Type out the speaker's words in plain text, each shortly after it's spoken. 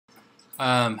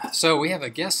So we have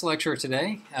a guest lecturer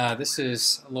today. This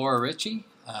is Laura Ritchie.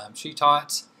 She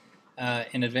taught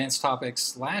in advanced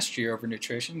topics last year over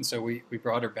nutrition, so we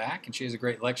brought her back, and she has a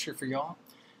great lecture for y'all.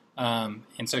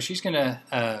 And so she's going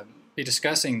to be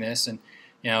discussing this. And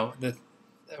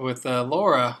with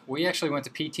Laura, we actually went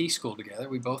to PT school together.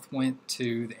 We both went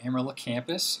to the Amarillo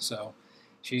campus. So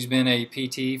she's been a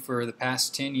PT for the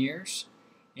past 10 years,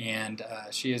 and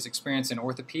she has experience in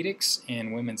orthopedics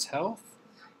and women's health.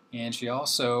 And she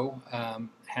also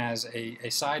has a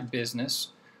side business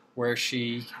where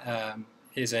she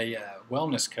is a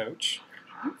wellness coach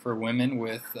for women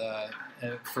with,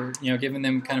 giving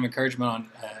them kind of encouragement on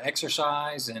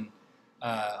exercise and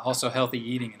also healthy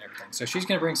eating and everything. So she's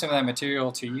going to bring some of that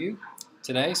material to you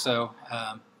today. So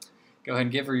go ahead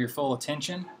and give her your full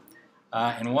attention.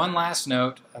 And one last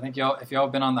note, I think if y'all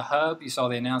have been on the hub, you saw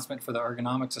the announcement for the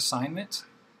ergonomics assignment.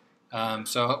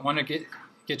 So I want to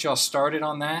get y'all started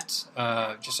on that,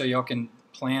 just so y'all can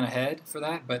plan ahead for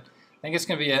that. But I think it's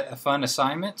going to be a fun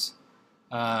assignment.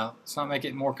 Let's not make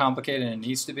it more complicated than it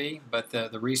needs to be, but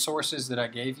the resources that I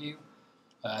gave you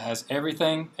has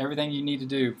everything you need to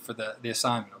do for the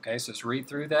assignment, okay? So just read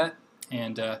through that,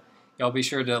 and y'all be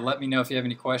sure to let me know if you have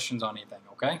any questions on anything,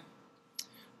 okay?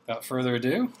 Without further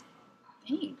ado,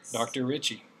 thanks. Dr.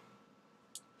 Ritchie.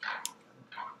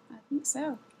 I think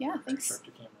so. Yeah, thanks. Start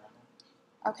your camera.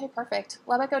 Okay, perfect.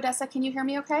 Lubbock, Odessa, can you hear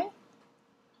me okay?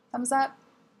 Thumbs up.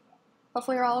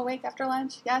 Hopefully you're all awake after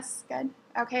lunch. Yes, good.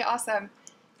 Okay, awesome.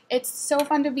 It's so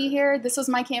fun to be here. This was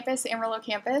my campus, Amarillo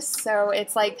campus, so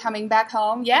it's like coming back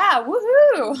home. Yeah,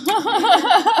 woohoo!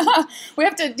 We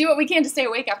have to do what we can to stay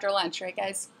awake after lunch, right,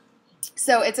 guys?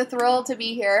 So it's a thrill to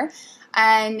be here.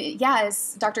 And yeah,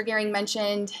 as Dr. Gehring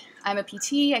mentioned, I'm a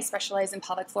PT. I specialize in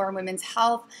pelvic floor and women's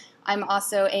health. I'm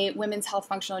also a women's health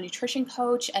functional nutrition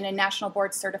coach and a national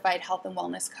board certified health and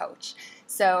wellness coach.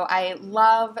 So I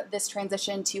love this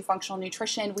transition to functional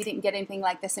nutrition. We didn't get anything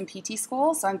like this in PT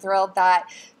school, so I'm thrilled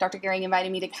that Dr. Gehring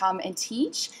invited me to come and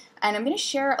teach. And I'm going to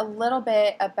share a little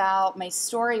bit about my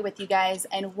story with you guys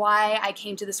and why I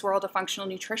came to this world of functional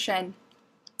nutrition.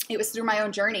 It was through my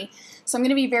own journey. So I'm going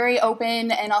to be very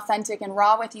open and authentic and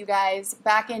raw with you guys.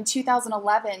 Back in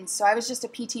 2011, so I was just a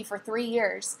PT for 3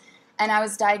 years, and I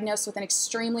was diagnosed with an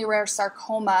extremely rare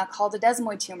sarcoma called a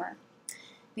desmoid tumor.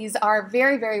 These are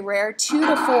very, very rare. 2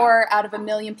 to 4 out of 1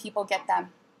 million people get them.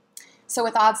 So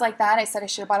with odds like that, I said I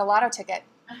should have bought a lotto ticket,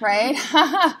 right?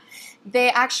 They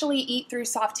actually eat through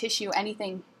soft tissue,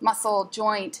 anything, muscle,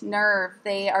 joint, nerve.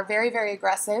 They are very, very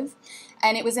aggressive.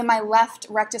 And it was in my left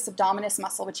rectus abdominis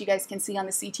muscle, which you guys can see on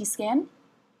the CT scan.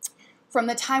 From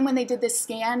the time when they did this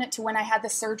scan to when I had the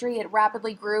surgery, it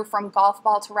rapidly grew from golf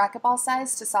ball to racquetball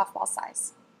size to softball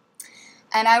size.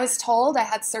 And I was told, I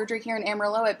had surgery here in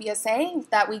Amarillo at BSA,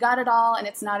 that we got it all and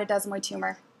it's not a desmoid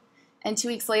tumor. And 2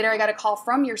 weeks later, I got a call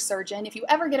from your surgeon. If you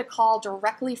ever get a call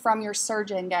directly from your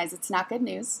surgeon, guys, it's not good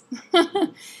news.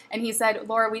 And he said,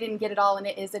 Laura, we didn't get it all and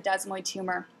it is a desmoid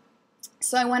tumor.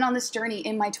 So I went on this journey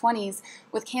in my 20s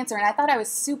with cancer, and I thought I was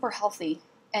super healthy.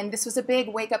 And this was a big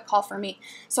wake-up call for me.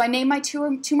 So I named my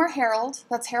tumor Harold.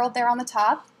 That's Harold there on the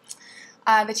top.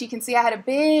 That you can see I had a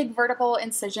big vertical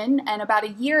incision, and about a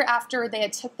year after they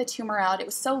had took the tumor out, it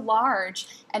was so large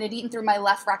and had eaten through my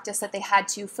left rectus that they had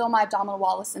to fill my abdominal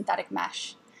wall with synthetic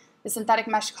mesh. The synthetic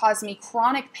mesh caused me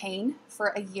chronic pain for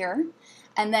a year,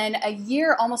 and then a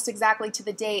year almost exactly to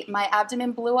the date, my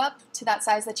abdomen blew up to that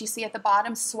size that you see at the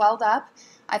bottom, swelled up.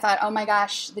 I thought, oh my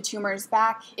gosh, the tumor is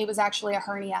back. It was actually a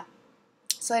hernia.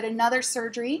 So I had another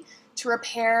surgery to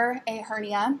repair a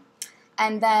hernia.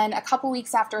 And then a couple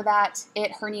weeks after that,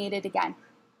 it herniated again.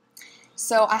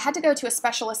 So I had to go to a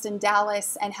specialist in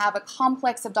Dallas and have a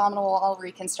complex abdominal wall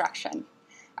reconstruction.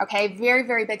 Okay, very,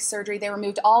 very big surgery. They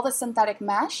removed all the synthetic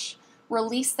mesh,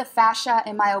 released the fascia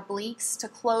in my obliques to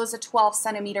close a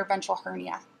 12-centimeter ventral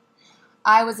hernia.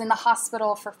 I was in the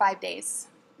hospital for 5 days.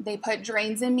 They put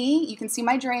drains in me. You can see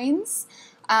my drains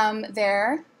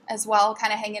there as well,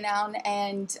 kind of hanging out.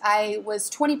 And I was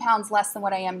 20 pounds less than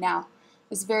what I am now.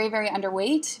 Was very, very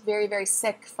underweight, very, very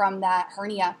sick from that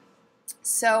hernia.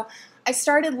 So I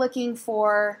started looking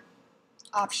for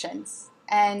options.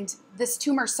 And this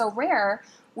tumor is so rare,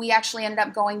 we actually ended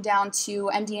up going down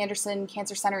to MD Anderson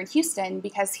Cancer Center in Houston,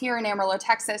 because here in Amarillo,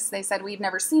 Texas, they said, we've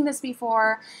never seen this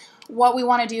before. What we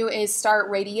want to do is start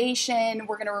radiation.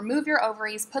 We're going to remove your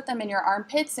ovaries, put them in your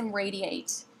armpits, and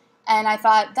radiate. And I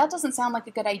thought, that doesn't sound like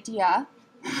a good idea.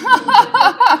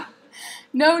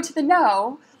 No to the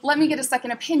no. Let me get a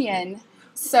second opinion.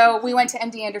 So we went to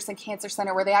MD Anderson Cancer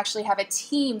Center, where they actually have a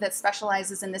team that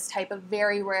specializes in this type of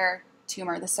very rare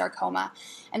tumor, the sarcoma.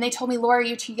 And they told me, Laura,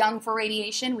 you're too young for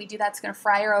radiation. We do that's going to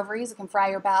fry your ovaries. It can fry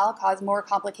your bowel, cause more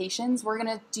complications. We're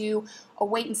going to do a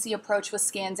wait-and-see approach with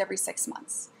scans every 6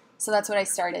 months. So that's what I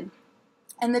started.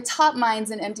 And the top minds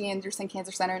in MD Anderson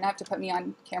Cancer Center, and I have to put me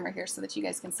on camera here so that you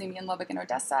guys can see me in Lubbock and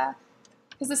Odessa,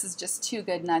 because this is just too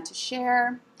good not to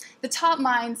share. The top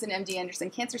minds in MD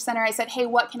Anderson Cancer Center, I said, hey,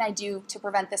 what can I do to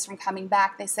prevent this from coming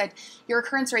back? They said, your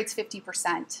recurrence rate's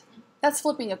 50%. That's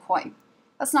flipping a coin.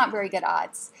 That's not very good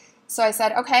odds. So I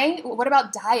said, okay, what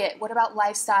about diet? What about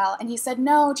lifestyle? And he said,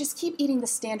 no, just keep eating the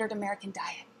standard American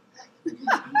diet.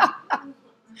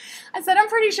 I said, I'm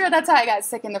pretty sure that's how I got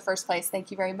sick in the first place.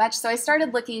 Thank you very much. So I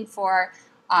started looking for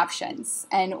options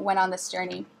and went on this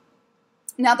journey.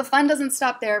 Now, the fun doesn't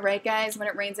stop there, right, guys? When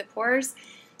it rains, it pours.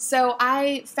 So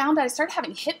I found out I started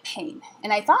having hip pain,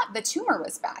 and I thought the tumor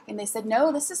was back. And they said,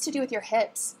 no, this is to do with your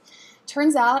hips.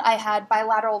 Turns out I had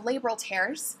bilateral labral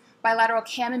tears, bilateral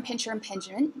cam and pincher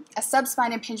impingement, a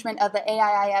subspine impingement of the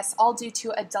AIIS, all due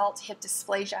to adult hip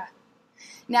dysplasia.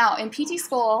 Now, in PT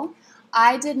school,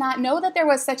 I did not know that there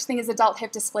was such thing as adult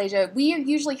hip dysplasia. We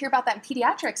usually hear about that in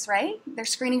pediatrics, right? They're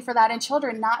screening for that in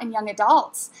children, not in young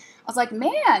adults. I was like,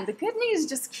 man, the good news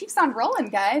just keeps on rolling,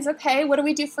 guys. Okay, what do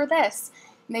we do for this?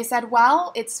 And they said,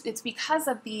 well, it's because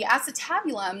of the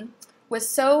acetabulum was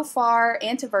so far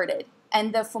anteverted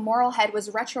and the femoral head was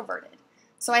retroverted.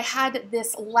 So I had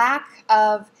this lack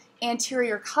of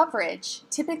anterior coverage.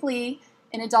 Typically,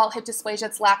 in adult hip dysplasia,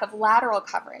 it's lack of lateral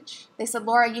coverage. They said,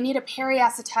 Laura, you need a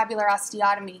periacetabular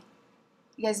osteotomy.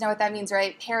 You guys know what that means,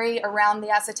 right? Peri around the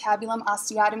acetabulum,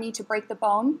 osteotomy to break the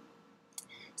bone.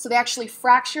 So they actually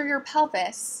fracture your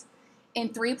pelvis in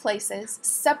 3 places,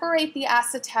 separate the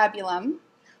acetabulum,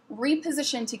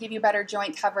 reposition to give you better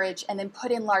joint coverage, and then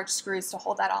put in large screws to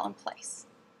hold that all in place.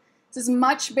 This is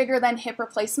much bigger than hip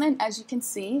replacement, as you can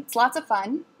see. It's lots of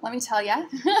fun, let me tell you.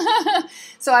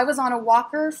 So I was on a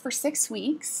walker for 6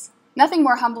 weeks. Nothing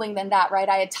more humbling than that, right?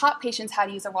 I had taught patients how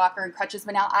to use a walker and crutches,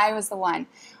 but now I was the one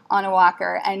on a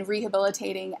walker and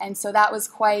rehabilitating. And so that was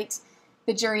quite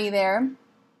the journey there.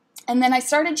 And then I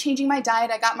started changing my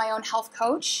diet. I got my own health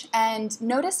coach and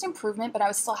noticed improvement, but I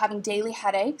was still having daily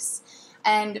headaches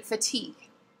and fatigue.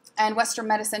 And Western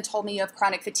medicine told me you have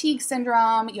chronic fatigue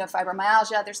syndrome, you have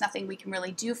fibromyalgia, there's nothing we can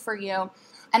really do for you.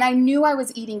 And I knew I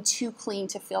was eating too clean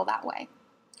to feel that way.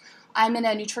 I'm in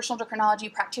a nutritional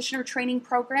endocrinology practitioner training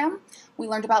program. We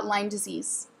learned about Lyme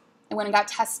disease. I went and got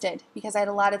tested because I had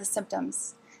a lot of the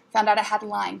symptoms. Found out I had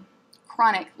Lyme,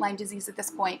 chronic Lyme disease at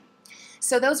this point.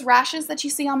 So those rashes that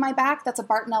you see on my back, that's a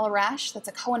Bartonella rash. That's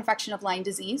a co-infection of Lyme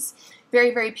disease.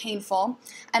 Very, very painful.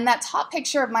 And that top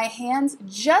picture of my hands,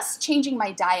 just changing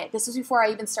my diet. This was before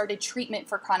I even started treatment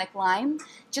for chronic Lyme.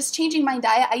 Just changing my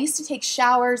diet. I used to take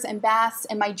showers and baths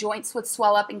and my joints would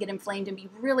swell up and get inflamed and be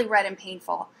really red and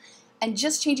painful. And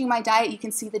just changing my diet, you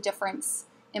can see the difference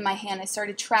in my hand. I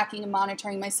started tracking and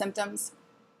monitoring my symptoms.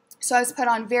 So I was put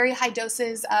on very high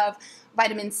doses of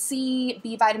vitamin C,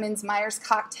 B vitamins, Myers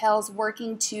cocktails,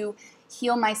 working to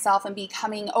heal myself and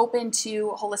becoming open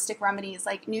to holistic remedies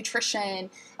like nutrition,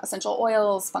 essential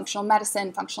oils, functional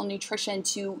medicine, functional nutrition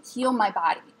to heal my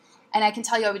body. And I can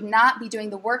tell you I would not be doing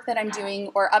the work that I'm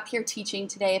doing or up here teaching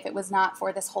today if it was not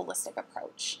for this holistic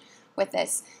approach with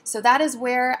this. So that is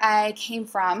where I came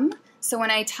from. So when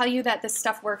I tell you that this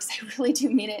stuff works, I really do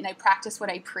mean it and I practice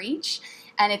what I preach.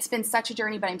 And it's been such a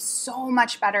journey, but I'm so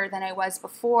much better than I was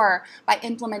before by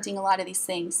implementing a lot of these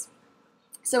things.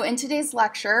 So in today's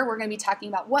lecture, we're going to be talking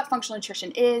about what functional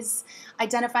nutrition is,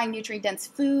 identifying nutrient-dense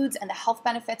foods and the health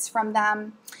benefits from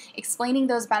them, explaining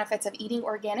those benefits of eating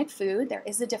organic food. There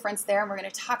is a difference there, and we're going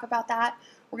to talk about that.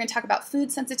 We're going to talk about food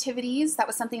sensitivities. That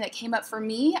was something that came up for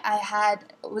me. I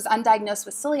was undiagnosed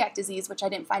with celiac disease, which I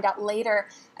didn't find out later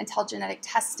until genetic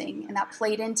testing, and that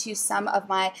played into some of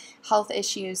my health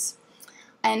issues.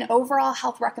 And overall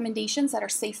health recommendations that are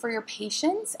safe for your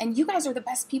patients. And you guys are the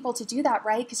best people to do that,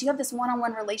 right? Because you have this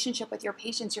one-on-one relationship with your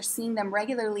patients. You're seeing them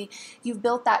regularly. You've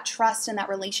built that trust and that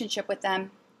relationship with them.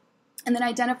 And then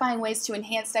identifying ways to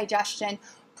enhance digestion,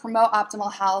 promote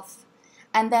optimal health,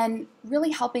 and then really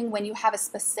helping when you have a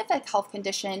specific health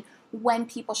condition when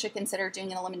people should consider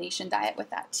doing an elimination diet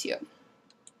with that too.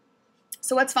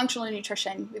 So what's functional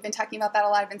nutrition? We've been talking about that a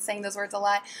lot. I've been saying those words a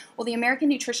lot. Well, the American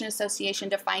Nutrition Association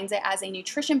defines it as a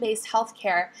nutrition-based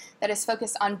healthcare that is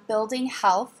focused on building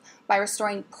health by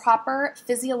restoring proper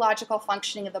physiological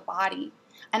functioning of the body.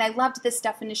 And I loved this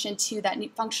definition too, that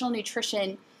functional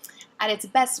nutrition at its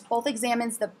best both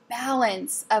examines the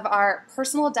balance of our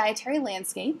personal dietary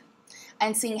landscape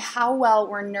and seeing how well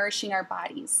we're nourishing our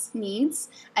body's needs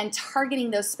and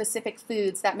targeting those specific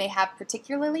foods that may have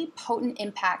particularly potent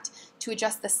impact to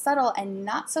address the subtle and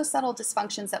not so subtle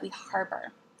dysfunctions that we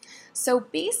harbor. So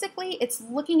basically, it's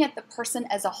looking at the person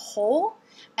as a whole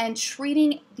and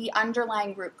treating the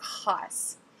underlying root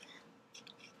cause.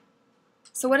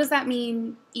 So what does that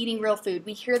mean, eating real food?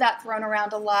 We hear that thrown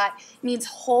around a lot. It means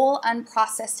whole,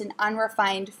 unprocessed, and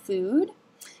unrefined food.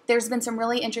 There's been some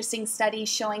really interesting studies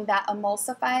showing that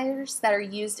emulsifiers that are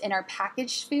used in our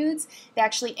packaged foods, they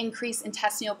actually increase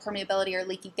intestinal permeability or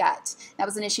leaky gut. That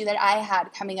was an issue that I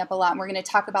had coming up a lot, and we're going to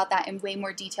talk about that in way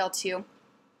more detail too.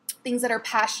 Things that are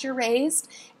pasture raised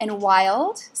and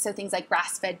wild, so things like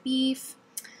grass-fed beef,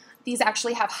 these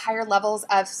actually have higher levels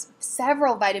of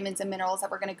several vitamins and minerals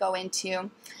that we're going to go into.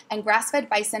 And grass-fed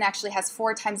bison actually has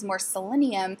 4 times more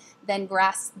selenium than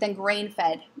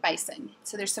grain-fed bison.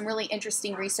 So there's some really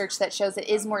interesting research that shows it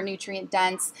is more nutrient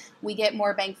dense. We get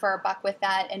more bang for our buck with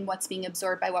that and what's being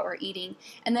absorbed by what we're eating.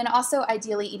 And then also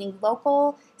ideally eating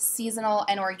local, seasonal,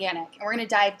 and organic. And we're going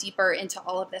to dive deeper into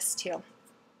all of this too.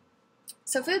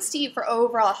 So foods to eat for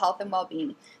overall health and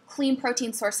well-being. Clean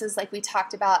protein sources like we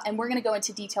talked about, and we're going to go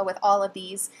into detail with all of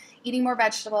these. Eating more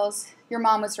vegetables. Your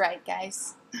mom was right,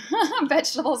 guys.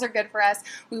 Vegetables are good for us.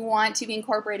 We want to be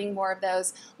incorporating more of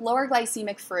those. Lower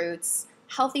glycemic fruits.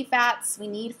 Healthy fats. We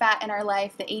need fat in our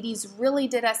life. The 80s really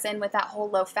did us in with that whole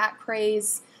low-fat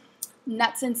craze.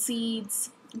 Nuts and seeds.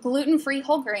 Gluten-free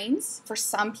whole grains for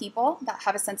some people that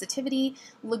have a sensitivity.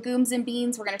 Legumes and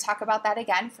beans. We're going to talk about that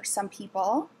again for some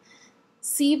people.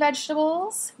 Sea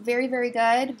vegetables, very, very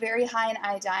good, very high in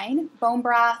iodine. Bone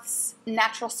broths,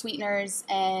 natural sweeteners,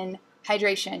 and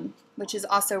hydration, which is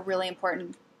also really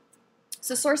important.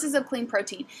 So sources of clean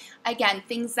protein. Again,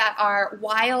 things that are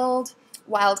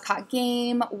wild-caught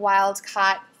game,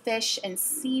 wild-caught fish and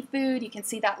seafood. You can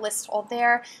see that list all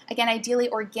there. Again, ideally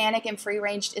organic and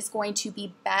free-ranged is going to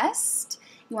be best.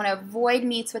 You want to avoid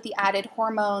meats with the added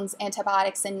hormones,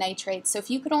 antibiotics, and nitrates. So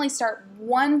if you could only start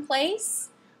one place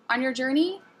on your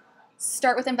journey,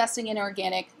 start with investing in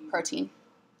organic protein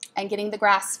and getting the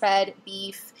grass-fed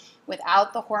beef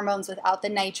without the hormones, without the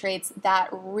nitrates. That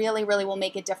really, really will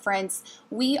make a difference.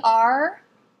 We are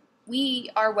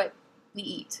what we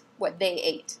eat, what they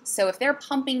ate. So if they're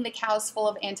pumping the cows full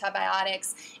of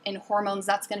antibiotics and hormones,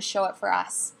 that's going to show up for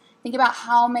us. Think about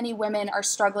how many women are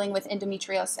struggling with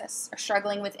endometriosis, are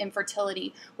struggling with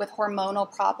infertility, with hormonal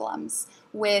problems,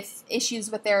 with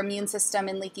issues with their immune system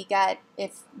and leaky gut.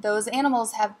 If those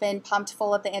animals have been pumped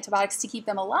full of the antibiotics to keep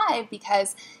them alive,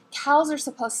 because cows are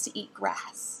supposed to eat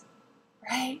grass,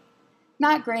 right?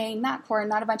 Not grain, not corn,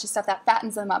 not a bunch of stuff that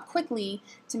fattens them up quickly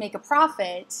to make a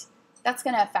profit, that's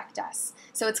going to affect us.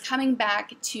 So it's coming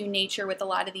back to nature with a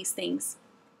lot of these things.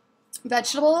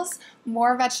 Vegetables,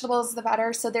 more vegetables the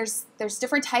better. So there's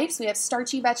different types. We have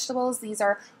starchy vegetables. These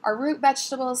are our root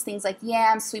vegetables, things like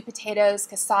yams, sweet potatoes,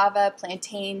 cassava,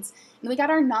 plantains. And we got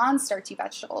our non-starchy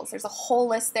vegetables. There's a whole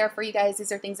list there for you guys.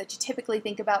 These are things that you typically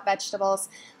think about vegetables.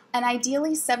 And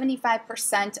ideally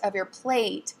 75% of your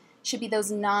plate should be those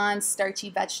non-starchy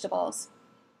vegetables.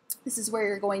 This is where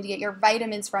you're going to get your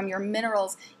vitamins from, your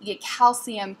minerals. You get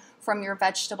calcium from your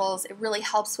vegetables. It really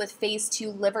helps with phase 2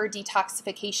 liver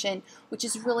detoxification, which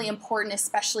is really important,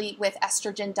 especially with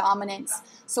estrogen dominance.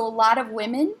 So a lot of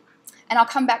women, and I'll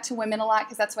come back to women a lot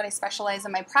because that's what I specialize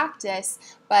in my practice,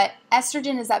 but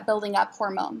estrogen is that building up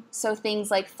hormone. So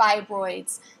things like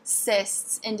fibroids,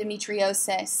 cysts,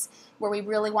 endometriosis, where we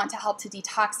really want to help to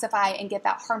detoxify and get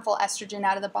that harmful estrogen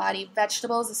out of the body.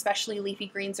 Vegetables, especially leafy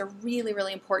greens, are really,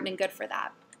 really important and good for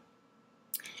that.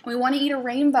 And we want to eat a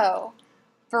rainbow.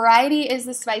 Variety is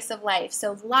the spice of life.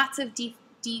 So lots of deep,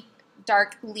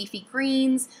 dark leafy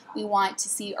greens. We want to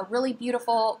see a really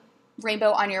beautiful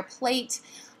rainbow on your plate.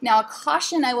 Now, a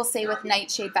caution I will say with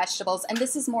nightshade vegetables, and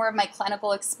this is more of my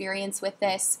clinical experience with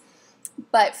this,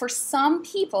 but for some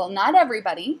people, not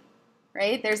everybody,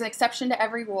 right? There's an exception to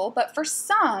every rule, but for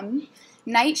some,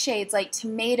 nightshades like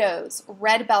tomatoes,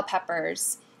 red bell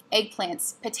peppers,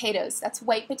 eggplants, potatoes, that's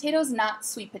white potatoes, not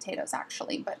sweet potatoes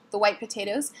actually, but the white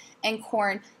potatoes, and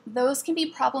corn, those can be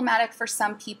problematic for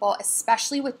some people,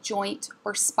 especially with joint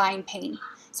or spine pain.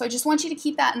 So I just want you to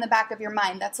keep that in the back of your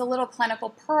mind. That's a little clinical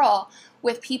pearl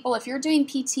with people. If you're doing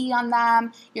PT on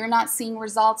them, you're not seeing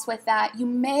results with that, you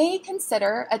may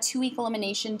consider a 2-week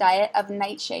elimination diet of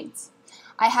nightshades.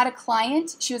 I had a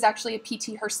client, she was actually a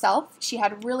PT herself. She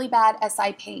had really bad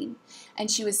SI pain, and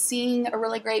she was seeing a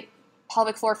really great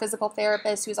pelvic floor physical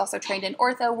therapist who was also trained in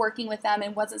ortho, working with them,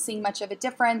 and wasn't seeing much of a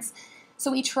difference.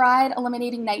 So we tried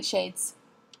eliminating nightshades.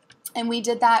 And we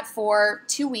did that for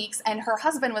 2 weeks, and her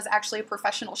husband was actually a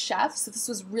professional chef, so this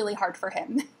was really hard for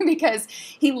him because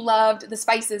he loved the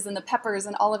spices and the peppers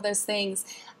and all of those things,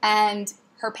 and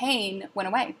her pain went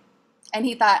away. And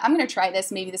he thought, I'm going to try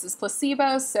this. Maybe this is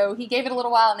placebo. So he gave it a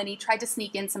little while, and then he tried to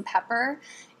sneak in some pepper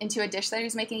into a dish that he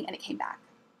was making, and it came back.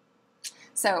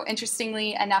 So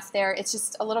interestingly enough there, it's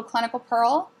just a little clinical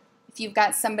pearl. If you've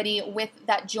got somebody with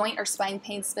that joint or spine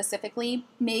pain specifically,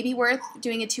 maybe worth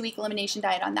doing a 2-week elimination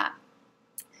diet on that.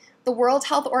 The World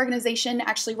Health Organization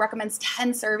actually recommends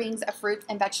 10 servings of fruit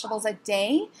and vegetables a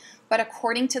day, but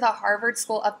according to the Harvard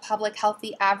School of Public Health,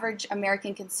 the average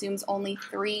American consumes only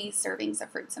 3 servings of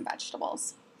fruits and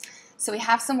vegetables. So we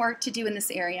have some work to do in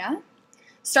this area.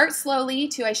 Start slowly,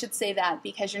 too, I should say that,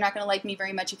 because you're not going to like me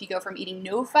very much if you go from eating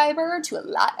no fiber to a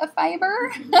lot of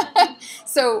fiber.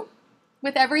 So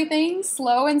with everything,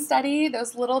 slow and steady,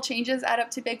 those little changes add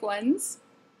up to big ones.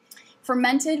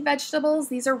 Fermented vegetables,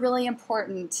 these are really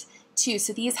important too.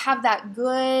 So these have that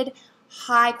good,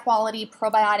 high quality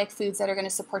probiotic foods that are going to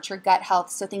support your gut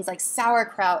health. So things like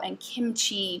sauerkraut and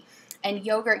kimchi and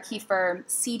yogurt kefir,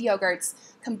 seed yogurts,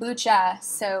 kombucha.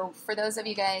 So for those of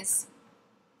you guys,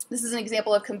 this is an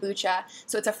example of kombucha.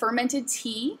 So it's a fermented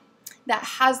tea that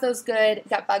has those good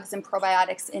gut bugs and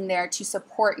probiotics in there to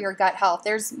support your gut health.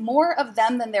 There's more of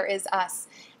them than there is us.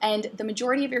 And the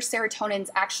majority of your serotonin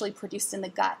is actually produced in the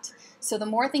gut. So the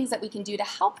more things that we can do to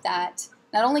help that,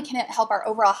 not only can it help our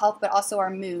overall health, but also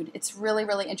our mood. It's really,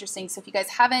 really interesting. So if you guys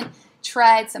haven't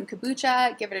tried some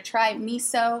kombucha, give it a try.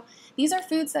 Miso. These are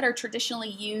foods that are traditionally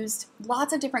used.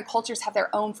 Lots of different cultures have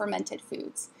their own fermented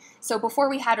foods. So before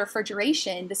we had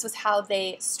refrigeration, this was how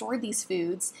they stored these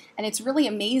foods. And it's really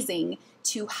amazing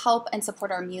to help and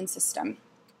support our immune system.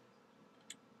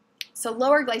 So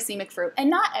lower glycemic fruit, and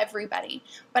not everybody,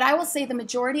 but I will say the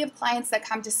majority of clients that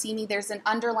come to see me, there's an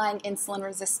underlying insulin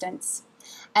resistance.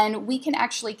 And we can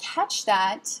actually catch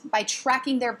that by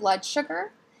tracking their blood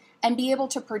sugar and be able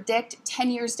to predict 10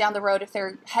 years down the road if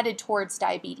they're headed towards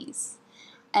diabetes,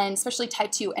 and especially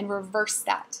type 2, and reverse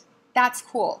that. That's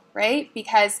cool, right?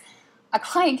 Because a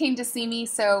client came to see me,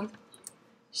 so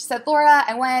she said, Laura,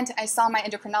 I saw my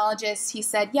endocrinologist. He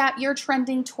said, yeah, you're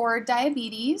trending toward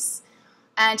diabetes.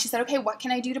 And she said, okay, what can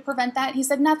I do to prevent that? He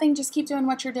said, nothing, just keep doing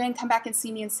what you're doing. Come back and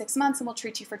see me in 6 months and we'll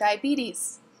treat you for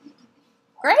diabetes.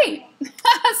 Great.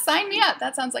 Sign me up.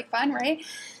 That sounds like fun, right?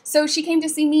 So she came to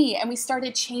see me and we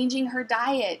started changing her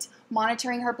diet,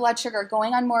 monitoring her blood sugar,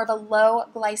 going on more of a low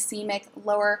glycemic,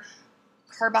 lower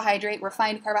carbohydrate,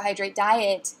 refined carbohydrate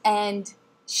diet. And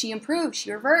she improved.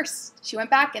 She reversed. She went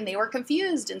back and they were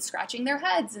confused and scratching their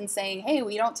heads and saying, hey,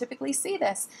 we don't typically see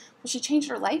this. Well, she changed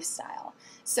her lifestyle.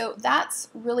 So that's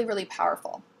really, really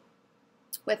powerful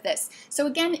with this. So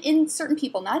again, in certain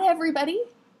people, not everybody,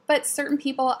 but certain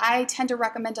people, I tend to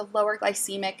recommend a lower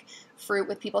glycemic fruit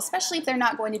with people, especially if they're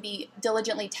not going to be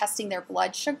diligently testing their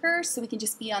blood sugar, so we can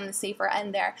just be on the safer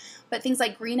end there. But things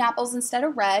like green apples instead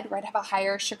of red have a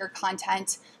higher sugar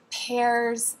content,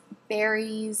 pears,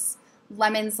 berries,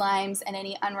 lemons, limes, and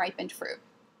any unripened fruit.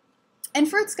 And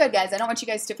fruit's good, guys. I don't want you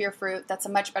guys to fear fruit. That's a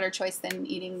much better choice than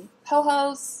eating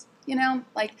Ho-Hos,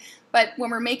 but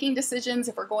when we're making decisions,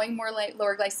 if we're going more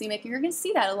lower glycemic, you're going to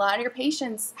see that a lot of your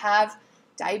patients have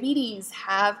diabetes,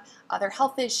 have other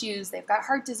health issues, they've got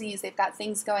heart disease, they've got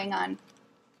things going on.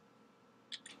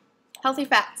 Healthy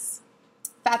fats.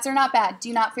 Fats are not bad.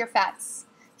 Do not fear fats.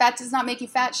 Fat does not make you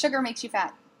fat. Sugar makes you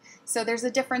fat. So there's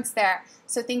a difference there.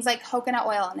 So things like coconut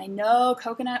oil, and I know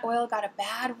coconut oil got a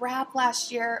bad rap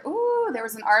last year. Ooh, there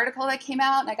was an article that came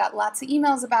out and I got lots of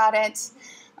emails about it.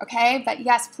 Okay, but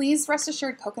yes, please rest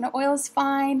assured coconut oil is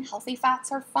fine. Healthy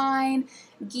fats are fine.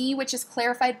 Ghee, which is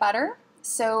clarified butter.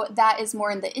 So that is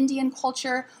more in the Indian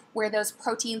culture where those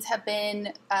proteins have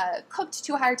been cooked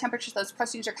to a higher temperature. So those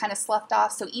proteins are kind of sloughed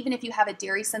off. So even if you have a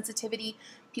dairy sensitivity,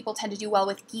 people tend to do well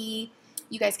with ghee.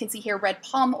 You guys can see here red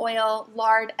palm oil,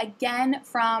 lard, again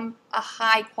from a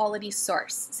high quality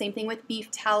source. Same thing with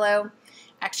beef tallow,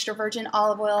 extra virgin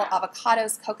olive oil,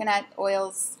 avocados, coconut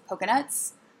oils,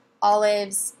 coconuts,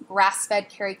 olives, grass-fed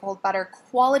Kerrygold butter.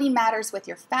 Quality matters with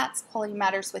your fats, quality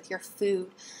matters with your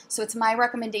food. So it's my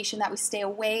recommendation that we stay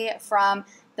away from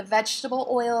the vegetable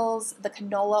oils, the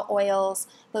canola oils.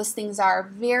 Those things are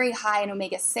very high in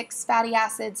omega-6 fatty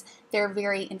acids. They're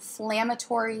very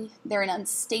inflammatory. They're an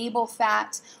unstable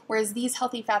fat, whereas these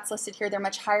healthy fats listed here, they're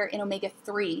much higher in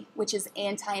omega-3, which is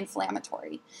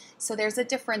anti-inflammatory. So there's a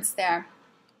difference there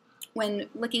when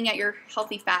looking at your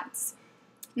healthy fats.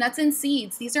 Nuts and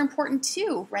seeds, these are important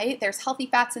too, right? There's healthy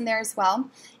fats in there as well.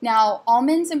 Now,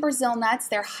 almonds and Brazil nuts,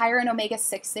 they're higher in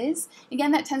omega-6s.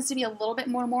 Again, that tends to be a little bit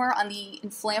more on the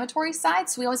inflammatory side,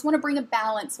 so we always want to bring a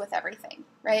balance with everything,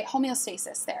 right?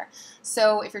 Homeostasis there.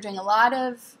 So if you're doing a lot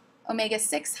of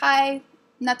omega-6 high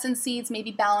nuts and seeds,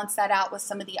 maybe balance that out with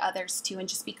some of the others too, and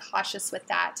just be cautious with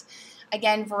that.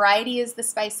 Again, variety is the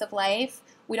spice of life.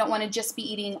 We don't want to just be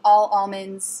eating all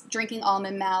almonds, drinking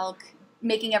almond milk,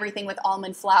 making everything with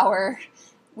almond flour.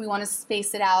 We want to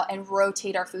space it out and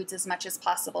rotate our foods as much as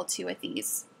possible too with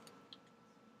these.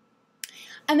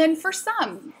 And then for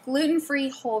some, gluten-free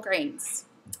whole grains,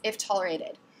 if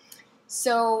tolerated.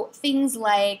 So things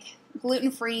like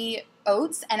gluten-free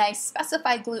oats, and I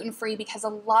specify gluten-free because a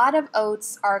lot of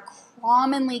oats are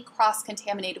commonly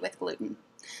cross-contaminated with gluten.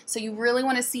 So you really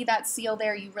want to see that seal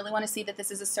there. You really want to see that this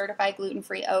is a certified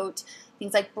gluten-free oat.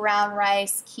 Things like brown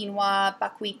rice, quinoa,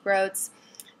 buckwheat groats.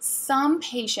 Some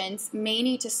patients may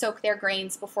need to soak their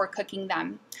grains before cooking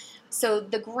them. So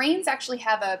the grains actually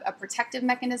have a protective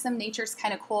mechanism. Nature's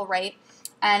kind of cool, right?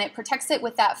 And it protects it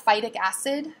with that phytic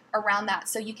acid around that.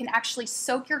 So you can actually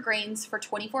soak your grains for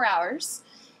 24 hours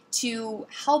to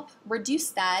help reduce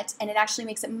that, and it actually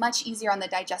makes it much easier on the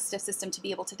digestive system to be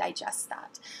able to digest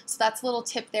that. So that's a little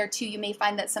tip there too. You may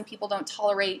find that some people don't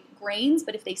tolerate grains,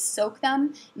 but if they soak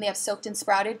them and they have soaked and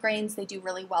sprouted grains, they do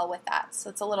really well with that. So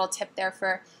it's a little tip there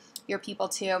for your people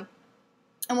too.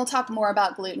 And we'll talk more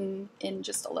about gluten in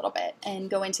just a little bit and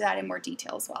go into that in more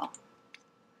detail as well.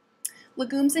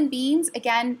 Legumes and beans,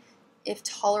 again, if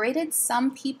tolerated,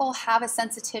 some people have a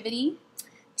sensitivity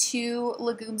to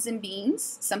legumes and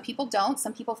beans. Some people don't.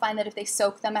 Some people find that if they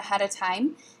soak them ahead of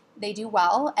time, they do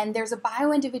well. And there's a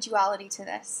bio-individuality to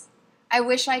this. I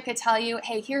wish I could tell you,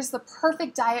 hey, here's the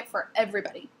perfect diet for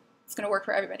everybody. It's going to work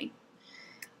for everybody.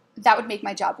 That would make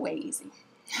my job way easy,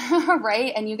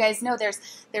 right? And you guys know there's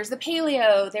the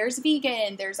paleo, there's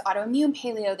vegan, there's autoimmune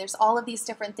paleo, there's all of these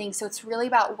different things. So it's really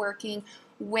about working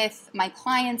with my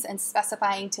clients and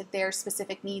specifying to their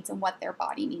specific needs and what their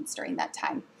body needs during that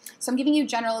time. So I'm giving you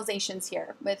generalizations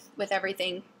here with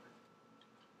everything.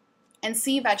 And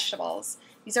sea vegetables.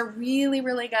 These are really,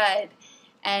 really good.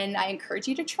 And I encourage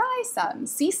you to try some.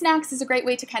 Sea snacks is a great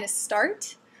way to kind of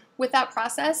start with that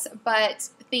process, but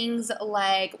things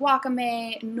like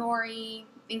wakame, nori,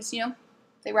 things,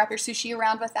 they wrap your sushi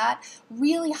around with that,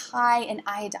 really high in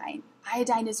iodine.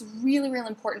 Iodine is really, really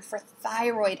important for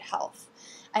thyroid health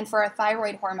and for our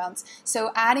thyroid hormones.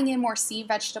 So adding in more sea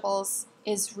vegetables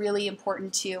is really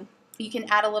important too. You can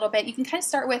add a little bit. You can kind of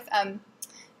start with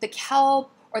the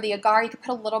kelp or the agar. You could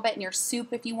put a little bit in your soup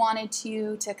if you wanted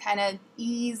to kind of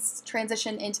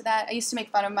transition into that. I used to make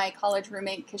fun of my college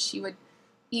roommate because she would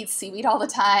eat seaweed all the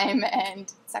time,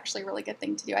 and it's actually a really good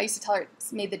thing to do. I used to tell her it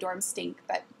made the dorm stink,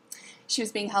 but she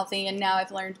was being healthy, and now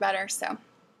I've learned better, so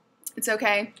it's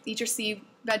okay. Eat your sea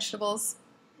vegetables.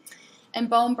 And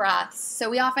bone broths. So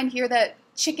we often hear that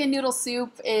chicken noodle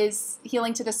soup is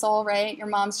healing to the soul, right? Your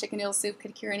mom's chicken noodle soup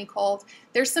could cure any cold.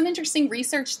 There's some interesting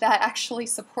research that actually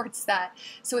supports that.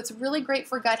 So it's really great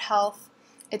for gut health.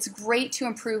 It's great to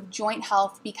improve joint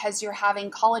health because you're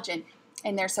having collagen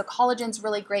in there. So collagen's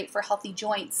really great for healthy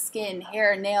joints, skin,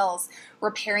 hair, nails,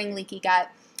 repairing leaky gut.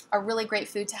 A really great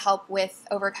food to help with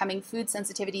overcoming food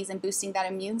sensitivities and boosting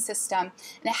that immune system.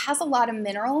 And it has a lot of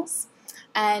minerals,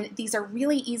 and these are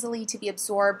really easily to be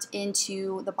absorbed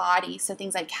into the body. So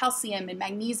things like calcium and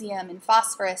magnesium and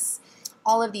phosphorus,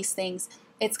 all of these things.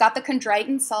 It's got the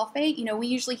chondroitin sulfate. We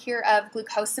usually hear of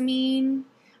glucosamine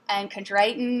and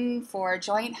chondroitin for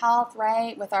joint health,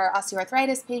 right, with our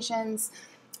osteoarthritis patients.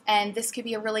 And this could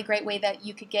be a really great way that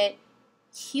you could get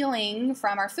healing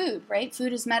from our food, right?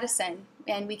 Food is medicine,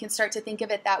 and we can start to think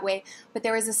of it that way. But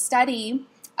there was a study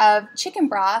of chicken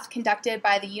broth conducted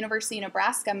by the University of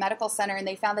Nebraska Medical Center, and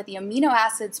they found that the amino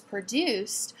acids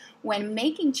produced when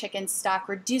making chicken stock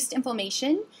reduced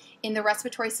inflammation in the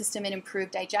respiratory system and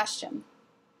improved digestion.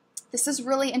 This is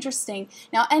really interesting.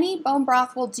 Now, any bone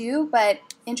broth will do, but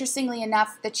interestingly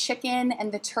enough, the chicken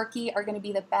and the turkey are going to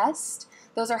be the best.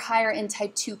 Those are higher in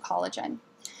type 2 collagen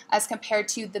as compared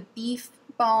to the beef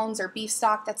bones or beef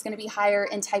stock that's going to be higher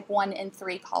in type 1 and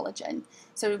 3 collagen.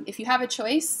 So if you have a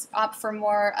choice, opt for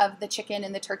more of the chicken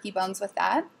and the turkey bones with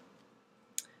that.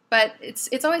 But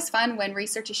it's always fun when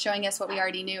research is showing us what we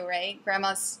already knew, right?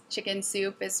 Grandma's chicken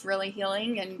soup is really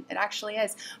healing, and it actually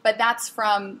is. But that's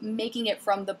from making it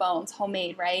from the bones,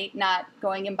 homemade, right? Not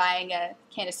going and buying a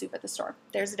can of soup at the store.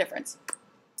 There's a difference.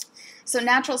 So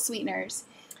natural sweeteners.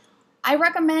 I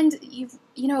recommend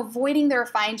avoiding the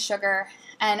refined sugar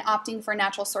and opting for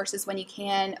natural sources when you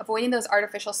can, avoiding those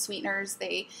artificial sweeteners.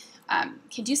 They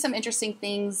can do some interesting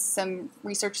things. Some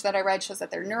research that I read shows that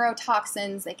they're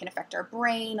neurotoxins. They can affect our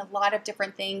brain, a lot of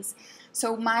different things.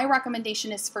 So my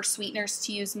recommendation is for sweeteners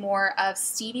to use more of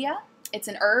stevia. It's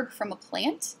an herb from a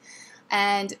plant,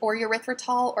 or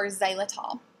erythritol or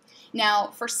xylitol. Now,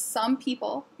 for some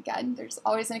people, again, there's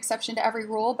always an exception to every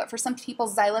rule, but for some people,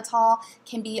 xylitol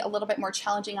can be a little bit more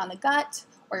challenging on the gut,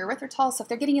 or erythritol. So if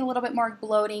they're getting a little bit more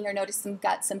bloating or notice some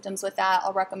gut symptoms with that,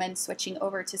 I'll recommend switching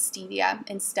over to stevia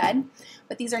instead.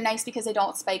 But these are nice because they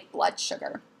don't spike blood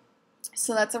sugar.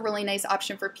 So that's a really nice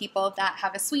option for people that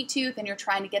have a sweet tooth and you're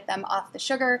trying to get them off the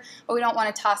sugar, but we don't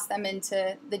want to toss them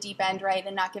into the deep end, right,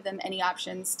 and not give them any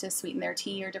options to sweeten their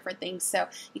tea or different things. So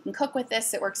you can cook with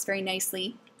this. It works very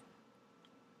nicely.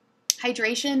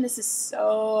 Hydration, this is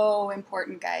so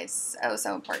important, guys.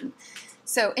 So important.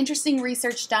 So interesting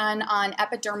research done on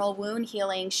epidermal wound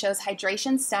healing shows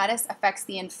hydration status affects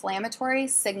the inflammatory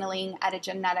signaling at a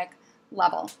genetic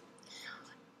level.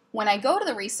 When I go to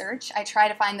the research, I try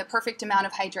to find the perfect amount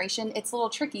of hydration. It's a little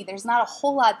tricky. There's not a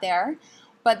whole lot there,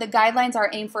 but the guidelines are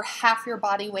aimed for half your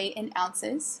body weight in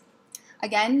ounces.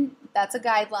 Again, that's a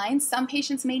guideline. Some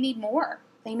patients may need more.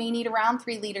 They may need around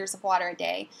 3 liters of water a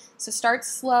day. So start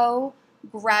slow,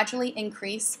 gradually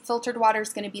increase. Filtered water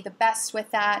is going to be the best with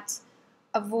that.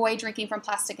 Avoid drinking from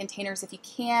plastic containers if you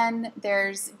can.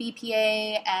 There's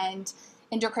BPA and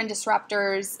endocrine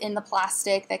disruptors in the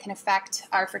plastic that can affect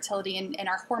our fertility and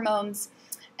our hormones.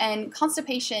 And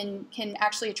constipation can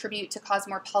actually attribute to cause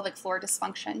more pelvic floor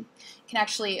dysfunction. It can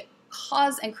actually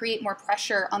cause and create more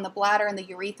pressure on the bladder and the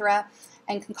urethra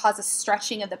and can cause a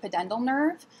stretching of the pudendal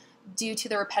nerve due to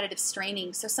the repetitive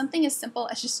straining. So something as simple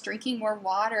as just drinking more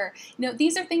water. You know,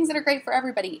 these are things that are great for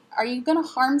everybody. Are you going to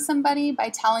harm somebody by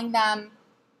telling them,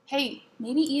 hey,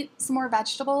 maybe eat some more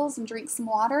vegetables and drink some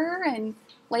water and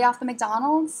lay off the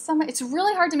McDonald's? It's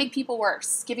really hard to make people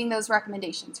worse giving those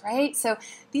recommendations, right? So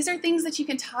these are things that you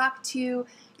can talk to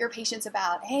your patients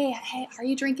about. Hey, are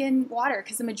you drinking water?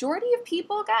 Because the majority of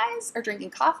people, guys, are drinking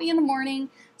coffee in the morning,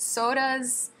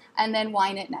 sodas, and then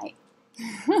wine at night.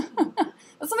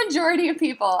 That's the majority of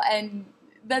people, and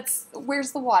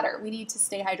where's the water? We need to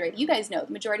stay hydrated. You guys know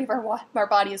the majority of our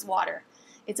body is water.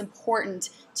 It's important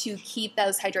to keep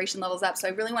those hydration levels up. So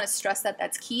I really want to stress that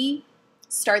that's key.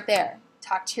 Start there.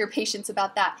 Talk to your patients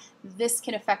about that. This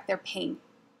can affect their pain.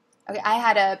 Okay, I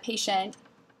had a patient,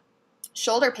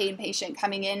 shoulder pain patient,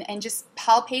 coming in and just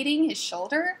palpating his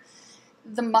shoulder.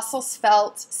 The muscles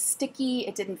felt sticky.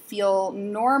 It didn't feel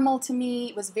normal to me.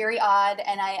 It was very odd.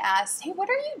 And I asked, hey, what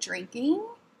are you drinking?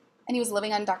 And he was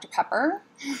living on Dr. Pepper.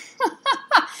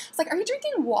 I was like, are you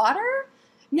drinking water?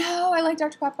 No, I like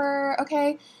Dr. Pepper.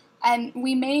 Okay. And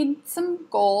we made some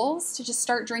goals to just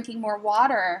start drinking more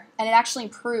water. And it actually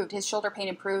improved. His shoulder pain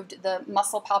improved. The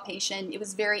muscle palpation. It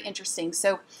was very interesting.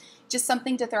 So just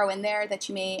something to throw in there that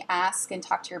you may ask and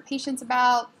talk to your patients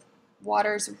about.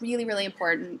 Water is really, really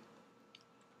important.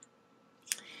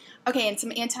 Okay, and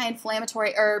some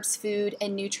anti-inflammatory herbs, food,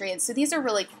 and nutrients. So these are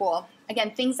really cool. Again,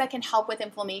 things that can help with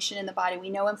inflammation in the body. We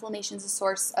know inflammation is a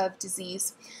source of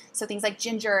disease. So things like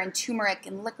ginger and turmeric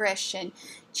and licorice and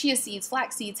chia seeds,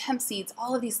 flax seeds, hemp seeds,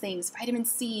 all of these things. Vitamin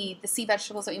C, the sea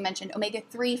vegetables that we mentioned,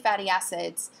 omega-3 fatty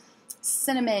acids,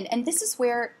 cinnamon. And this is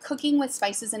where cooking with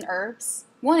spices and herbs,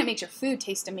 one, it makes your food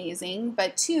taste amazing,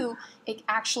 but two, it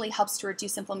actually helps to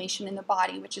reduce inflammation in the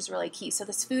body, which is really key. So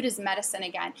this food is medicine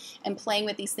again, and playing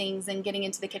with these things and getting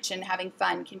into the kitchen, having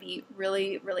fun can be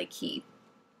really, really key.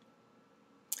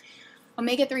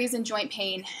 Omega-3s and joint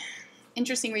pain.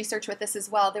 Interesting research with this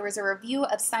as well. There was a review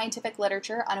of scientific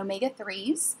literature on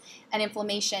omega-3s and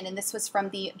inflammation, and this was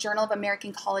from the Journal of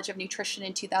American College of Nutrition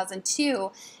in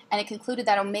 2002, and it concluded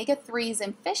that omega-3s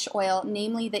in fish oil,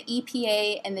 namely the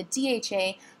EPA and the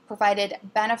DHA, provided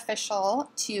beneficial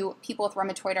to people with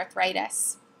rheumatoid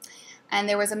arthritis. And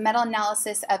there was a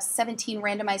meta-analysis of 17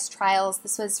 randomized trials.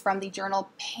 This was from the journal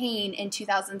Pain in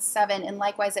 2007, and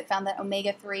likewise it found that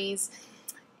omega-3s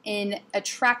in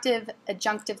attractive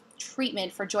adjunctive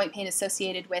treatment for joint pain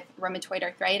associated with rheumatoid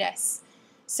arthritis.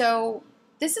 So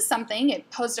this is something, it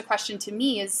posed a question to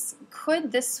me, is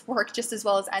could this work just as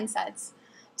well as NSAIDs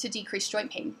to decrease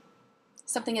joint pain?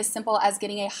 Something as simple as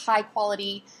getting a high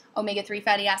quality omega-3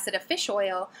 fatty acid of fish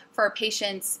oil for our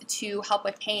patients to help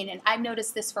with pain. And I've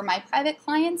noticed this for my private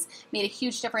clients, made a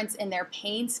huge difference in their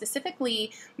pain,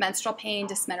 specifically menstrual pain,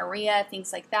 dysmenorrhea,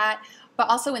 things like that, but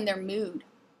also in their mood.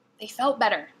 They felt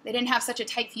better. They didn't have such a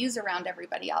tight fuse around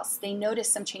everybody else. They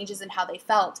noticed some changes in how they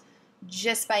felt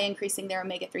just by increasing their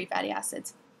omega-3 fatty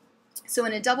acids. So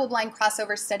in a double-blind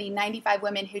crossover study, 95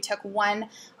 women who took one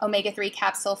omega-3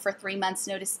 capsule for 3 months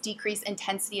noticed decreased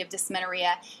intensity of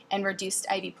dysmenorrhea and reduced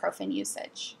ibuprofen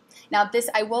usage. Now this,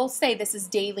 I will say, this is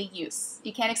daily use.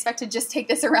 You can't expect to just take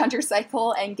this around your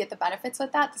cycle and get the benefits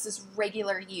with that. This is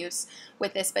regular use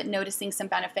with this, but noticing some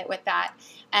benefit with that.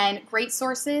 And great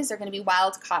sources are going to be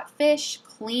wild caught fish,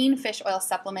 clean fish oil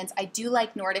supplements. I do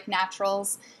like Nordic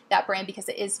Naturals, that brand, because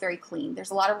it is very clean.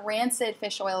 There's a lot of rancid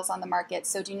fish oils on the market,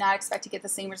 so do not expect to get the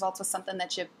same results with something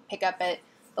that you pick up at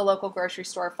the local grocery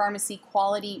store or pharmacy.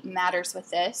 Quality matters with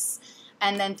this.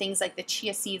 And then things like the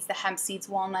chia seeds, the hemp seeds,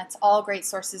 walnuts, all great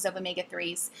sources of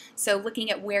omega-3s. So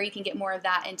looking at where you can get more of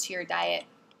that into your diet.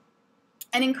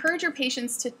 And encourage your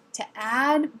patients to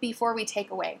add before we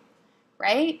take away,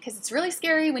 right? Because it's really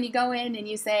scary when you go in and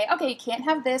you say, okay, you can't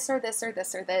have this or this or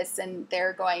this or this, and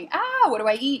they're going, what do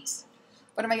I eat?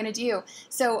 What am I going to do?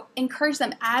 So encourage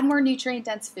them, add more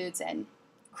nutrient-dense foods in.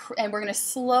 And we're going to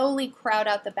slowly crowd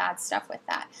out the bad stuff with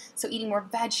that. So eating more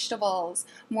vegetables,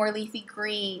 more leafy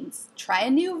greens, try a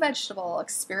new vegetable,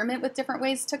 experiment with different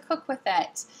ways to cook with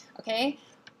it, okay?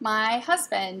 My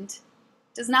husband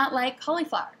does not like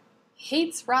cauliflower. He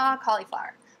hates raw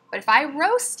cauliflower. But if I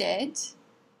roast it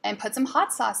and put some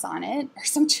hot sauce on it or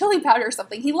some chili powder or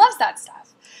something, he loves that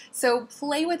stuff. So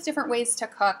play with different ways to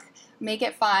cook, make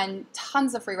it fun.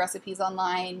 Tons of free recipes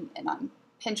online and on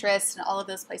Pinterest and all of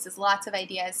those places, lots of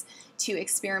ideas to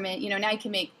experiment. You know, now you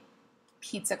can make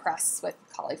pizza crusts with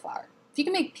cauliflower. If you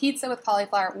can make pizza with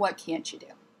cauliflower, what can't you do,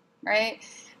 right?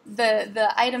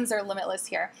 The items are limitless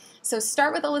here. So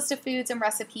start with a list of foods and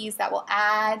recipes that will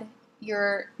add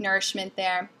your nourishment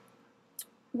there.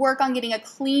 Work on getting a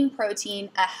clean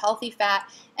protein, a healthy fat,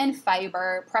 and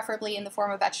fiber, preferably in the form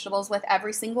of vegetables, with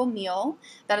every single meal.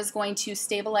 That is going to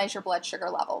stabilize your blood sugar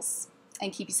levels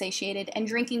and keep you satiated, and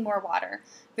drinking more water.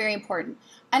 Very important.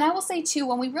 And I will say too,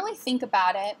 when we really think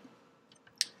about it,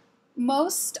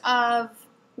 most of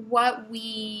what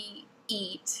we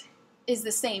eat is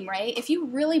the same, right? If you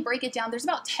really break it down, there's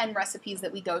about 10 recipes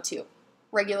that we go to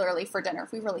regularly for dinner,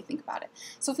 if we really think about it.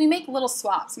 So if we make little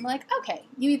swaps, and we're like, okay,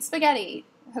 you eat spaghetti,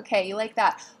 okay, you like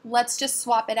that. Let's just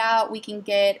swap it out. We can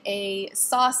get a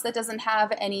sauce that doesn't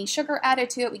have any sugar added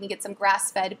to it. We can get some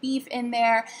grass-fed beef in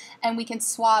there, and we can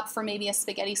swap for maybe a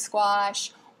spaghetti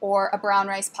squash or a brown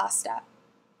rice pasta.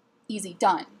 Easy,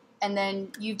 done. And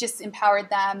then you've just empowered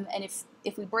them. And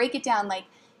if we break it down, like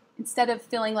instead of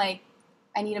feeling like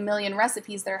I need a million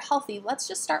recipes that are healthy, let's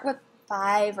just start with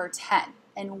 5 or 10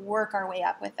 and work our way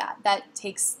up with that. That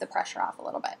takes the pressure off a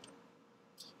little bit.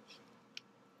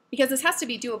 Because this has to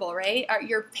be doable, right?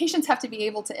 Your patients have to be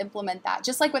able to implement that,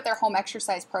 just like with their home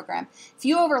exercise program. If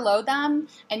you overload them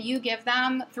and you give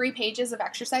them 3 pages of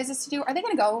exercises to do, are they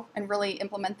going to go and really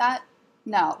implement that?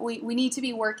 No, we need to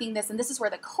be working this, and this is where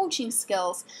the coaching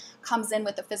skills comes in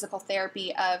with the physical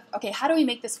therapy of, okay, how do we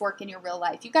make this work in your real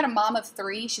life? You've got a mom of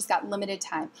 3, she's got limited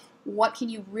time. What can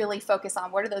you really focus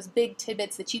on? What are those big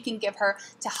tidbits that you can give her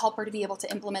to help her to be able to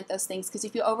implement those things? Because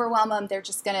if you overwhelm them, they're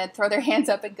just going to throw their hands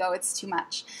up and go, it's too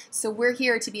much. So we're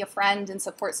here to be a friend and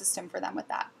support system for them with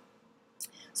that.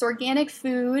 So organic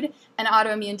food and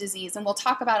autoimmune disease, and we'll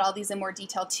talk about all these in more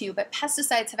detail too, but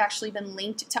pesticides have actually been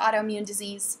linked to autoimmune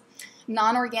disease.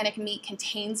 Non-organic meat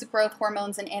contains growth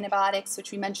hormones and antibiotics,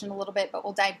 which we mentioned a little bit, but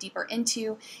we'll dive deeper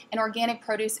into. And organic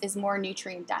produce is more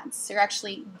nutrient dense. So you're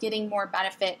actually getting more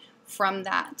benefit from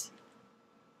that.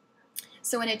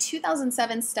 So in a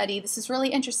 2007 study, this is really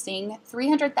interesting,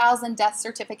 300,000 death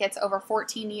certificates over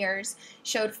 14 years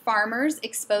showed farmers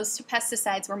exposed to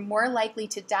pesticides were more likely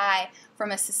to die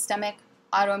from a systemic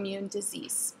autoimmune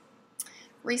disease.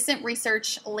 Recent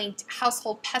research linked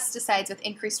household pesticides with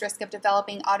increased risk of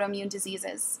developing autoimmune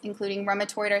diseases, including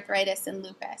rheumatoid arthritis and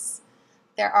lupus.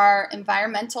 There are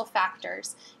environmental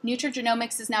factors.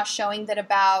 Nutrigenomics is now showing that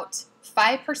about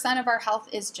 5% of our health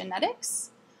is genetics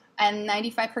and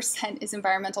 95% is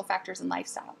environmental factors and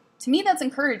lifestyle. To me, that's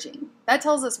encouraging. That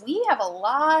tells us we have a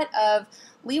lot of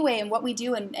leeway in what we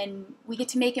do, and we get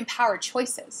to make empowered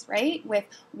choices, right? With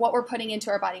what we're putting into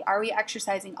our body. Are we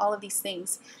exercising? All of these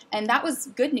things. And that was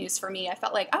good news for me. I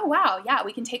felt like, oh, wow, yeah,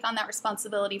 we can take on that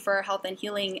responsibility for our health and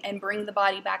healing and bring the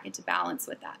body back into balance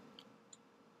with that.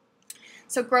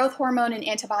 So growth hormone and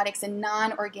antibiotics in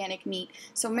non-organic meat.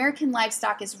 So American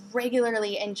livestock is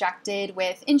regularly injected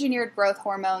with engineered growth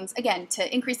hormones, again,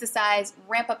 to increase the size,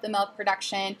 ramp up the milk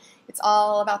production. It's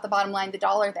all about the bottom line, the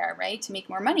dollar there, right, to make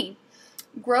more money.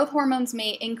 Growth hormones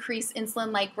may increase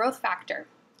insulin-like growth factor,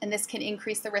 and this can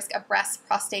increase the risk of breast,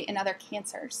 prostate, and other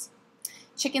cancers.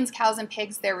 Chickens, cows, and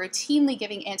pigs, they're routinely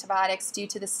giving antibiotics due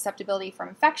to the susceptibility from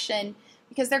infection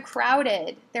because they're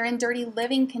crowded, they're in dirty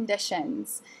living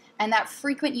conditions. And that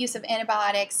frequent use of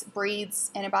antibiotics breeds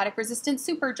antibiotic-resistant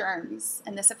supergerms,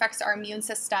 and this affects our immune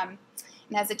system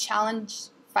and has a challenge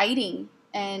fighting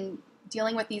and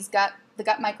dealing with the the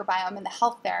gut microbiome and the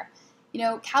health there. You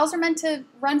know, cows are meant to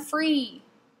run free,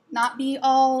 not be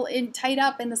all tied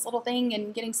up in this little thing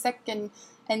and getting sick and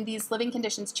these living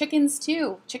conditions. Chickens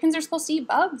too. Chickens are supposed to eat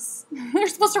bugs. They're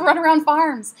supposed to run around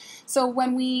farms. So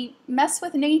when we mess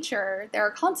with nature, there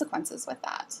are consequences with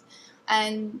that.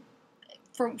 And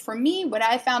for me, what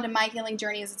I found in my healing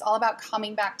journey is it's all about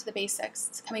coming back to the basics.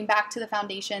 It's coming back to the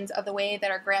foundations of the way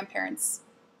that our grandparents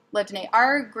lived in it.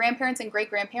 Our grandparents and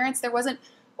great-grandparents, there wasn't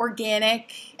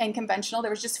organic and conventional.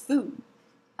 There was just food.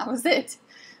 That was it.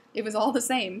 It was all the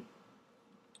same.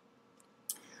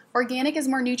 Organic is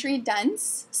more nutrient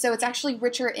dense, so it's actually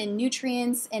richer in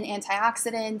nutrients and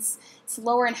antioxidants. It's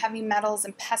lower in heavy metals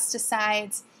and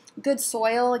pesticides. Good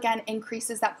soil, again,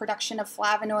 increases that production of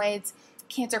flavonoids,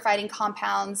 cancer-fighting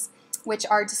compounds, which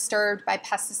are disturbed by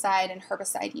pesticide and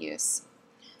herbicide use.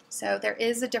 So there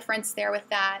is a difference there with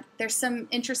that. There's some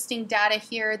interesting data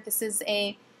here. This is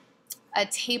a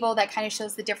table that kind of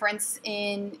shows the difference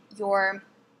in your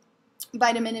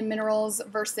vitamin and minerals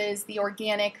versus the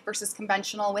organic versus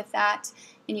conventional with that.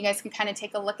 And you guys can kind of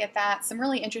take a look at that. Some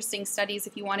really interesting studies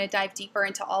if you want to dive deeper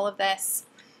into all of this.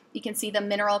 You can see the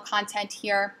mineral content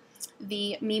here,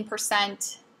 the mean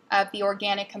percent of the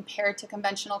organic compared to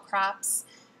conventional crops,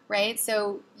 right?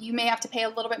 So you may have to pay a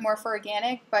little bit more for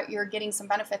organic, but you're getting some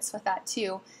benefits with that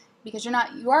too, because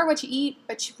you are what you eat,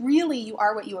 but really you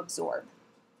are what you absorb.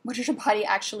 What is your body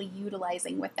actually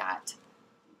utilizing with that?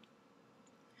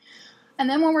 And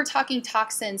then when we're talking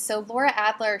toxins, so Laura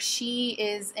Adler, she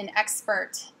is an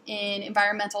expert in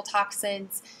environmental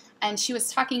toxins, and she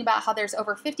was talking about how there's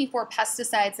over 54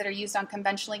 pesticides that are used on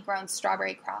conventionally grown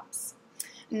strawberry crops.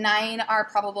 9 are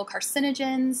probable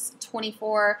carcinogens,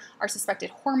 24 are suspected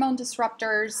hormone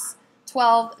disruptors,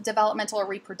 12 developmental or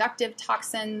reproductive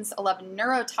toxins, 11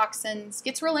 neurotoxins.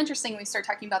 Gets real interesting when we start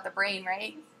talking about the brain,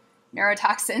 right?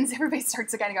 Neurotoxins, everybody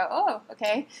starts to kind of go, oh,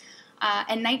 okay.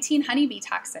 And 19 honeybee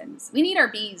toxins. We need our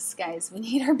bees, guys. We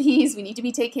need our bees. We need to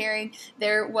be take caring.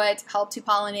 They're what help to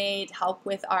pollinate, help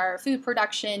with our food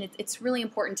production. It's really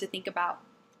important to think about.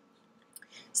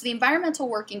 So the Environmental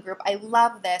Working Group, I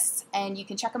love this, and you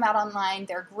can check them out online.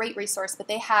 They're a great resource, but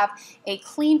they have a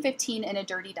clean 15 and a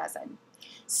dirty dozen.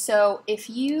 So if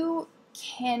you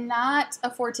cannot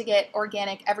afford to get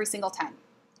organic every single time,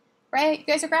 right? You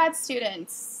guys are grad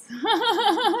students.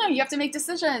 You have to make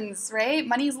decisions, right?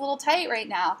 Money's a little tight right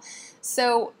now.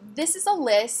 So this is a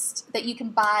list that you can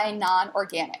buy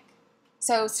non-organic.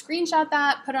 So screenshot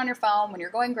that, put it on your phone when you're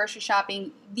going grocery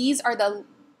shopping. These are the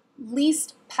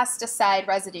least pesticide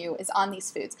residue is on these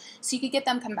foods. So you could get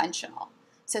them conventional.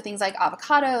 So things like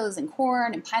avocados and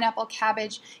corn and pineapple,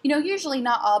 cabbage, usually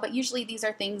not all, but usually these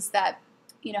are things that,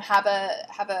 have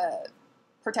a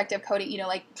protective coating,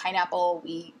 like pineapple,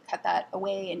 we cut that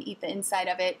away and eat the inside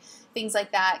of it, things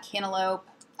like that, cantaloupe,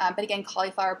 but again,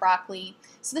 cauliflower, broccoli.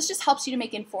 So this just helps you to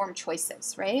make informed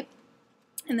choices, right?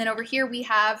 And then over here we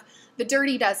have the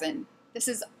dirty dozen. This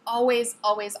is always,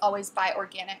 always, always buy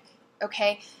organic.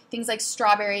 Okay, things like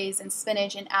strawberries and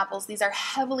spinach and apples, these are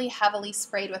heavily, heavily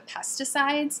sprayed with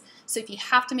pesticides. So if you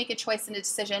have to make a choice and a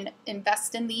decision,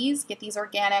 invest in these, get these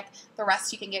organic. The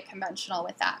rest you can get conventional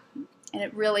with that. And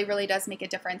it really, really does make a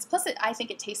difference. Plus, I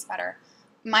think it tastes better.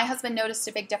 My husband noticed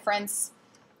a big difference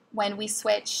when we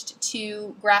switched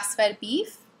to grass-fed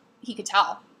beef. He could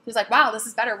tell. He was like, wow, this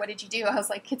is better. What did you do? I was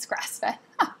like, it's grass-fed.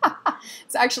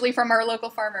 It's actually from our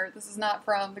local farmer. This is not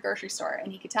from the grocery store.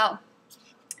 And he could tell.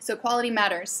 So quality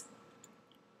matters.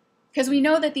 Because we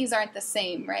know that these aren't the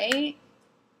same, right?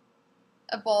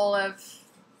 A bowl of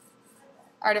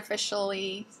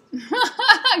artificially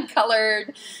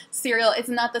colored cereal, it's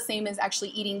not the same as actually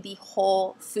eating the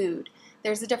whole food.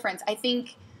 There's a difference. I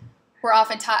think we're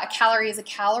often taught a calorie is a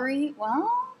calorie.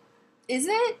 Well, is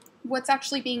it? What's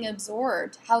actually being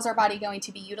absorbed? How's our body going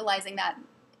to be utilizing that?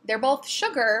 They're both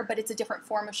sugar, but it's a different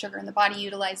form of sugar, and the body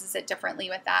utilizes it differently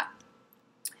with that.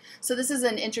 So this is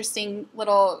an interesting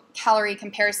little calorie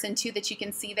comparison too that you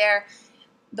can see there.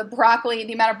 The broccoli,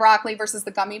 the amount of broccoli versus the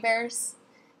gummy bears.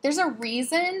 There's a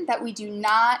reason that we do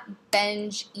not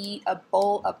binge eat a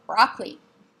bowl of broccoli,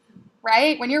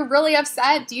 right? When you're really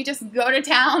upset, do you just go to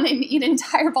town and eat an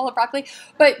entire bowl of broccoli?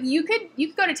 But you could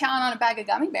go to town on a bag of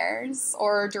gummy bears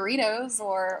or Doritos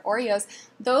or Oreos.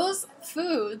 Those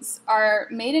foods are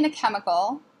made in a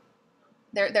chemical.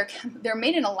 They're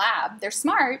made in a lab. They're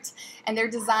smart, and they're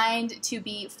designed to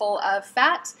be full of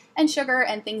fat and sugar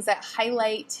and things that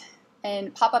highlight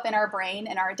and pop up in our brain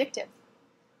and are addictive.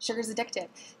 Sugar's addictive.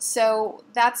 So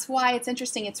that's why it's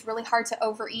interesting. It's really hard to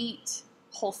overeat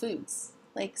whole foods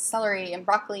like celery and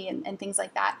broccoli and things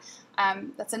like that.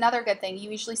 That's another good thing. You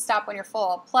usually stop when you're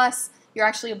full. Plus, you're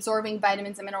actually absorbing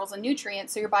vitamins and minerals and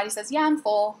nutrients. So your body says, yeah, I'm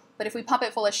full. But if we pump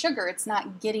it full of sugar, it's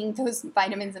not getting those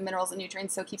vitamins and minerals and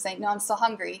nutrients. So it keeps saying, no, I'm still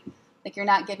hungry. Like, you're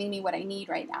not giving me what I need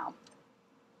right now.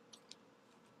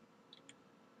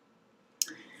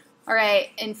 All right,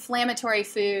 inflammatory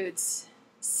foods.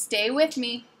 Stay with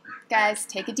me, guys.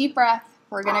 Take a deep breath.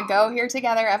 We're going to go here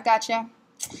together. I've got you.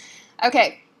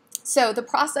 Okay, so the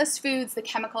processed foods, the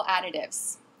chemical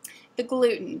additives, the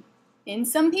gluten. In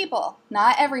some people,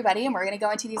 not everybody, and we're going to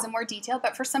go into these in more detail,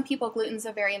 but for some people, gluten is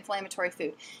a very inflammatory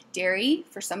food. Dairy,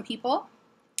 for some people.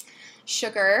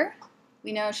 Sugar,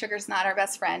 we know sugar's not our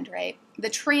best friend, right? The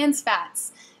trans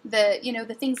fats, the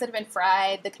things that have been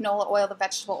fried, the canola oil, the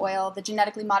vegetable oil, the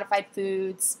genetically modified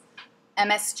foods,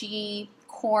 MSG,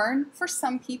 corn for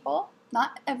some people,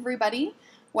 not everybody.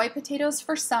 White potatoes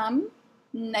for some,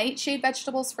 nightshade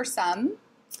vegetables for some.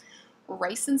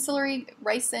 Rice and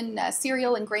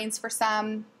cereal and grains for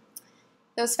some,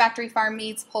 those factory farm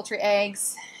meats, poultry,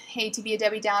 eggs. Hate to be a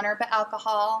Debbie Downer, but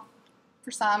alcohol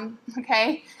for some,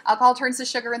 okay? Alcohol turns to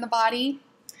sugar in the body.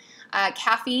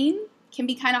 Caffeine can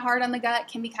be kind of hard on the gut,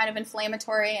 can be kind of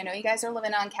inflammatory. I know you guys are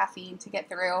living on caffeine to get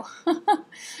through.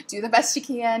 Do the best you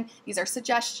can. These are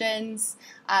suggestions.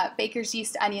 Baker's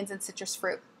yeast, onions, and citrus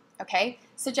fruit, okay?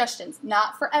 Suggestions,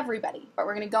 not for everybody, but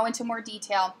we're going to go into more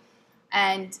detail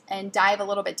and dive a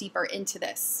little bit deeper into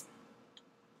this.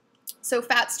 So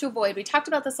fats to avoid. We talked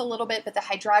about this a little bit, but the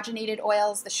hydrogenated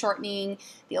oils, the shortening,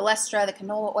 the olestra, the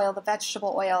canola oil, the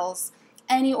vegetable oils,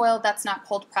 any oil that's not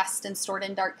cold pressed and stored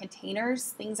in dark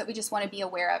containers, things that we just want to be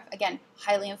aware of. Again,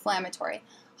 highly inflammatory,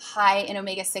 high in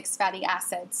omega-6 fatty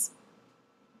acids.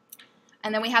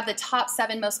 And then we have the top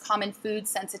 7 most common food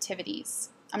sensitivities.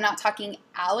 I'm not talking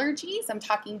allergies, I'm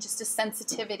talking just a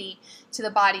sensitivity to the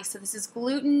body. So this is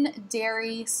gluten,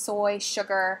 dairy, soy,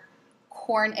 sugar,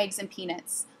 corn, eggs, and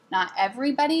peanuts. Not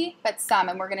everybody, but some,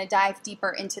 and we're going to dive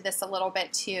deeper into this a little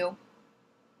bit too.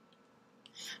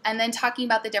 And then talking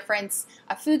about the difference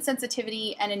of food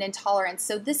sensitivity and an intolerance.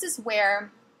 So this is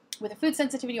where, with a food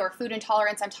sensitivity or food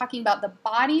intolerance, I'm talking about the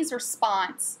body's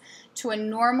response to a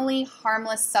normally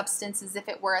harmless substance as if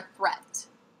it were a threat.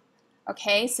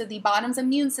 Okay, so the body's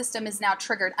immune system is now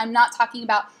triggered. I'm not talking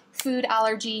about food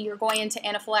allergy, you're going into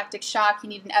anaphylactic shock, you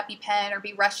need an EpiPen or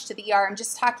be rushed to the ER. I'm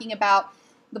just talking about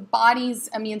the body's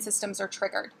immune systems are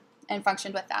triggered and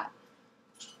functioned with that.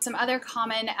 Some other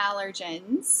common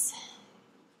allergens,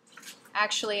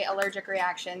 actually allergic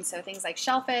reactions, so things like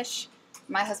shellfish.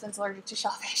 My husband's allergic to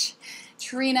shellfish.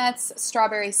 Tree nuts,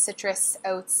 strawberries, citrus,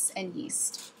 oats, and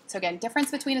yeast. So again,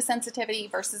 difference between a sensitivity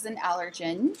versus an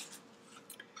allergen.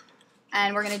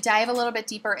 And we're going to dive a little bit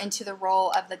deeper into the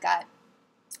role of the gut.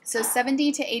 So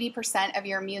 70 to 80% of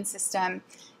your immune system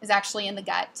is actually in the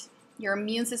gut. Your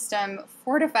immune system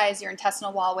fortifies your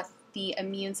intestinal wall with the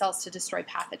immune cells to destroy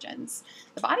pathogens.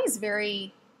 The body is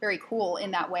very, very cool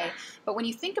in that way. But when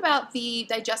you think about the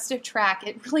digestive tract,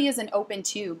 it really is an open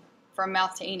tube from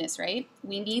mouth to anus, right?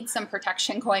 We need some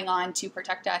protection going on to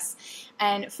protect us.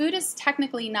 And food is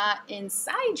technically not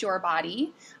inside your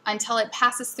body until it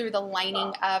passes through the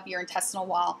lining of your intestinal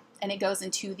wall and it goes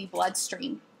into the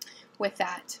bloodstream with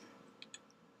that.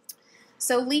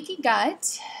 So leaky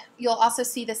gut, you'll also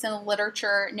see this in the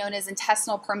literature known as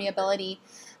intestinal permeability.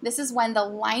 This is when the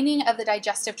lining of the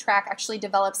digestive tract actually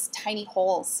develops tiny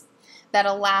holes that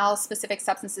allow specific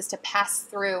substances to pass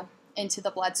through into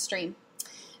the bloodstream.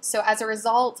 So as a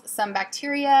result, some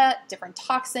bacteria, different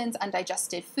toxins,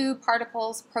 undigested food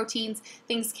particles, proteins,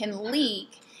 things can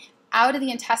leak out of the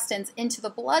intestines into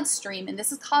the bloodstream, and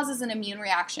this causes an immune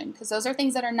reaction because those are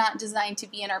things that are not designed to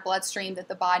be in our bloodstream that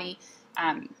the body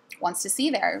wants to see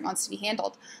there, wants to be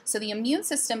handled. So the immune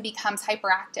system becomes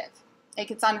hyperactive. It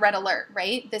gets on red alert,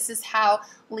 right? This is how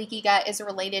leaky gut is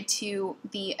related to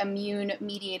the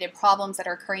immune-mediated problems that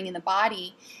are occurring in the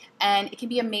body, and it can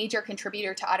be a major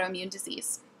contributor to autoimmune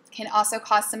disease. Can also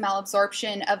cause some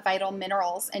malabsorption of vital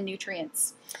minerals and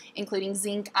nutrients, including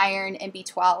zinc, iron, and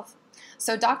B12.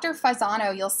 So Dr.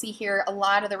 Fasano, you'll see here a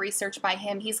lot of the research by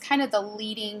him. He's kind of the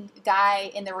leading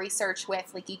guy in the research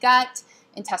with leaky gut,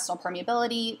 intestinal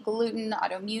permeability, gluten,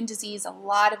 autoimmune disease, a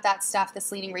lot of that stuff,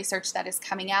 this leading research that is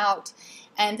coming out.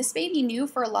 And this may be new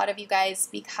for a lot of you guys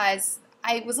because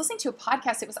I was listening to a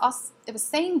podcast. It was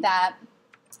saying that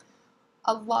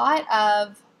a lot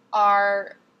of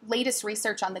our latest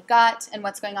research on the gut and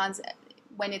what's going on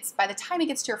by the time it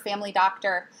gets to your family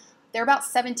doctor, they're about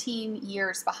 17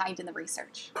 years behind in the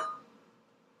research.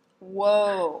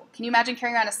 Whoa. Can you imagine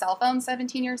carrying around a cell phone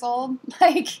 17 years old?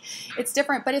 Like, it's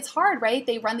different, but it's hard, right?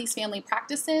 They run these family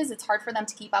practices. It's hard for them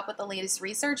to keep up with the latest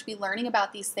research, be learning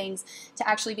about these things to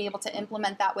actually be able to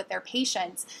implement that with their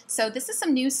patients. So this is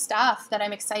some new stuff that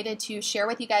I'm excited to share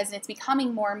with you guys, and it's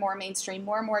becoming more and more mainstream.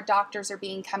 More and more doctors are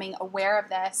becoming aware of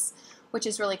this, which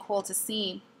is really cool to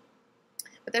see.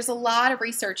 But there's a lot of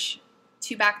research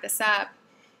to back this up.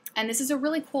 And this is a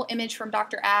really cool image from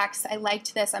Dr. Axe. I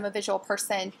liked this. I'm a visual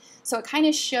person. So it kind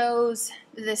of shows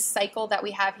this cycle that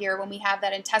we have here when we have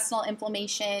that intestinal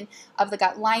inflammation of the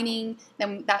gut lining,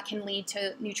 then that can lead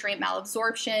to nutrient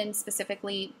malabsorption,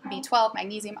 specifically B12,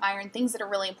 magnesium, iron, things that are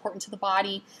really important to the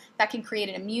body. That can create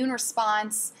an immune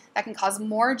response, that can cause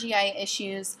more GI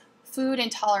issues, food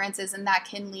intolerances, and that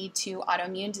can lead to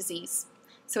autoimmune disease.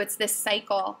 So it's this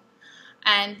cycle.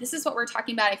 And this is what we're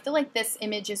talking about. I feel like this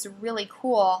image is really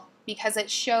cool because it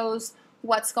shows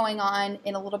what's going on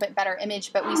in a little bit better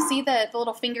image. But we see the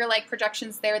little finger-like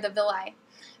projections there, the villi.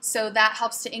 So that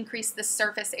helps to increase the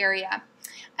surface area.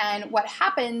 And what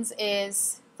happens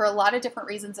is, for a lot of different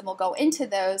reasons, and we'll go into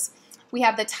those, we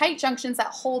have the tight junctions that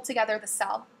hold together the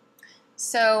cell.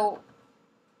 So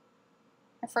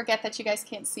I forget that you guys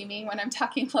can't see me when I'm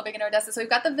talking Lubbock and Odessa. So we've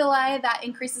got the villi that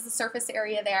increases the surface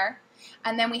area there.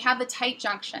 And then we have the tight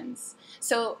junctions.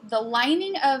 So the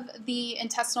lining of the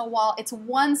intestinal wall, it's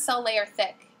one cell layer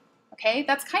thick. Okay,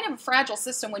 that's kind of a fragile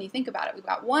system when you think about it. We've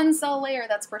got one cell layer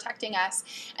that's protecting us.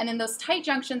 And then those tight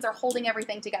junctions are holding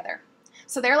everything together.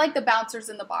 So they're like the bouncers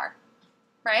in the bar.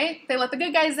 Right? They let the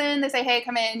good guys in. They say, hey,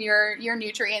 come in, you're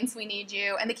nutrients, we need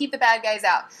you. And they keep the bad guys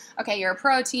out. Okay, you're a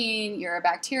protein, you're a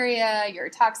bacteria, you're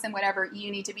a toxin, whatever. You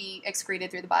need to be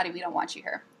excreted through the body. We don't want you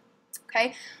here.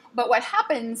 Okay? But what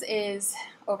happens is,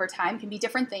 over time, can be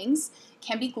different things.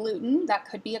 Can be gluten. That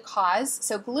could be a cause.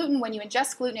 So gluten, when you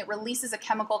ingest gluten, it releases a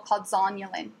chemical called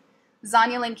zonulin.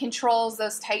 Zonulin controls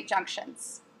those tight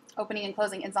junctions, opening and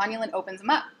closing, and zonulin opens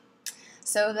them up.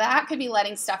 So that could be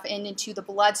letting stuff into the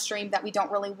bloodstream that we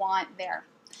don't really want there.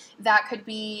 That could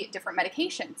be different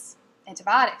medications,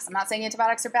 antibiotics. I'm not saying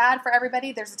antibiotics are bad for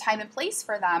everybody. There's a time and place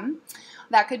for them.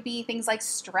 That could be things like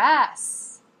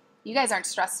stress. You guys aren't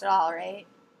stressed at all, right?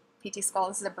 PT School,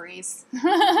 this is a breeze.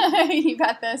 You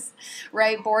got this,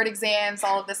 right? Board exams,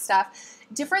 all of this stuff.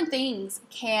 Different things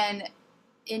can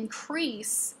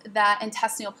increase that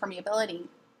intestinal permeability.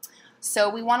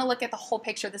 So we want to look at the whole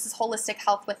picture. This is holistic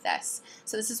health with this.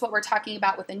 So this is what we're talking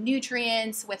about with the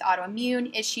nutrients, with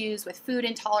autoimmune issues, with food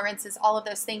intolerances, all of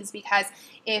those things, because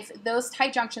if those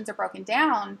tight junctions are broken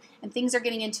down and things are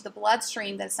getting into the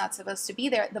bloodstream that's not supposed to be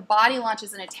there, the body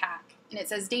launches an attack. And it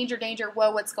says, danger, danger, whoa,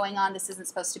 what's going on? This isn't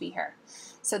supposed to be here.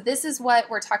 So this is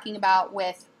what we're talking about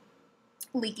with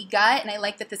leaky gut. And I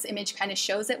like that this image kind of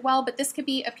shows it well, but this could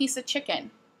be a piece of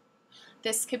chicken.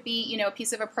 This could be, a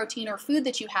piece of a protein or food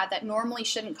that you had that normally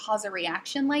shouldn't cause a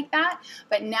reaction like that,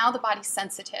 but now the body's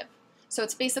sensitive. So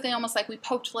it's basically almost like we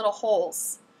poked little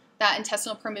holes. That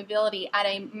intestinal permeability at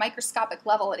a microscopic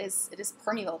level, it is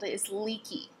permeable, it is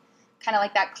leaky. Kind of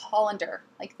like that colander,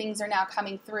 like things are now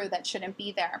coming through that shouldn't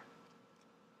be there.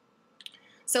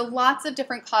 So lots of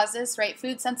different causes, right?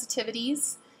 Food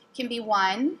sensitivities can be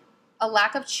one. A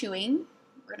lack of chewing.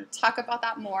 We're going to talk about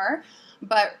that more.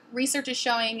 But research is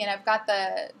showing, and I've got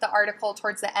the article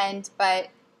towards the end, but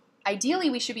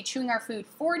ideally we should be chewing our food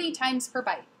 40 times per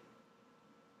bite.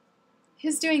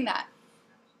 Who's doing that?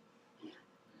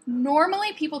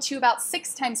 Normally people chew about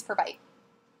 6 times per bite.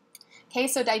 Okay,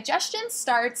 so digestion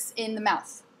starts in the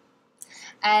mouth.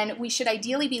 And we should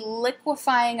ideally be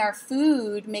liquefying our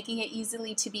food, making it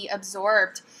easily to be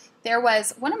absorbed. There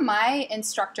was one of my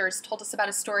instructors told us about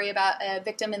a story about a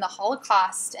victim in the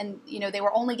Holocaust, and they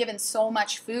were only given so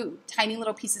much food, tiny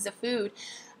little pieces of food,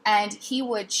 and he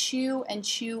would chew and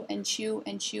chew and chew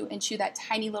and chew and chew that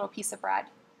tiny little piece of bread.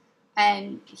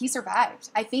 And he survived,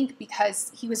 I think,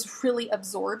 because he was really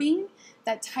absorbing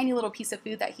that tiny little piece of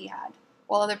food that he had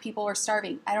while other people were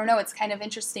starving. I don't know, it's kind of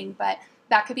interesting, but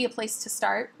that could be a place to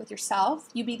start with yourself.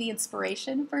 You be the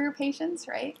inspiration for your patients,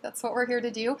 right? That's what we're here to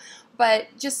do. But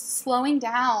just slowing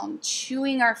down,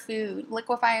 chewing our food,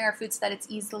 liquefying our food so that it's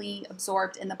easily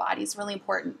absorbed in the body is really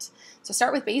important. So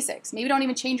start with basics. Maybe don't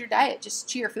even change your diet. Just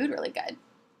chew your food really good.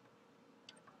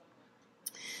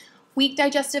 Weak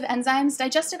digestive enzymes.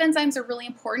 Digestive enzymes are really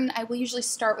important. I will usually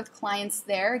start with clients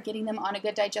there, getting them on a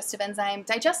good digestive enzyme.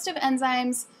 Digestive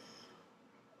enzymes,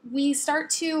 we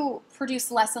start to produce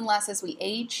less and less as we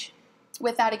age.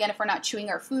 With that, again, if we're not chewing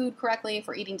our food correctly, if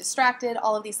we're eating distracted,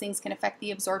 all of these things can affect the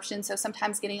absorption. So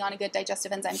sometimes getting on a good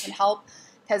digestive enzyme can help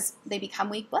because they become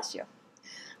weak, bless you.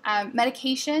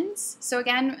 Medications, so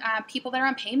again, people that are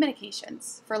on pain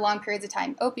medications for long periods of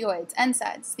time, opioids,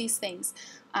 NSAIDs, these things.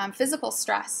 Physical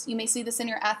stress, you may see this in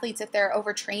your athletes if they're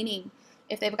overtraining,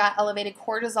 if they've got elevated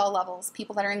cortisol levels,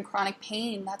 people that are in chronic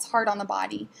pain, that's hard on the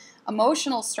body.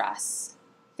 Emotional stress,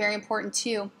 very important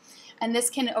too. And this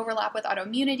can overlap with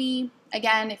autoimmunity.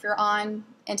 Again, if you're on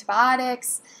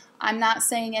antibiotics, I'm not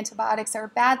saying antibiotics are a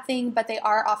bad thing, but they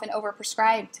are often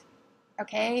overprescribed.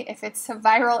 Okay, if it's a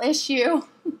viral issue,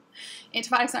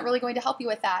 antibiotics not really going to help you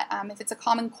with that. If it's a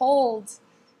common cold,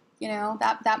 you know,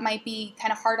 that might be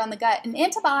kind of hard on the gut. An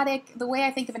antibiotic, the way I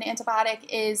think of an antibiotic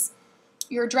is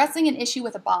you're addressing an issue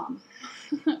with a bomb.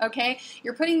 Okay,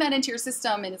 you're putting that into your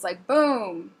system and it's like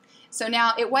boom. So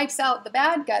now it wipes out the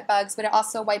bad gut bugs, but it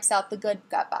also wipes out the good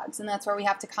gut bugs, and that's where we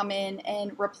have to come in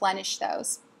and replenish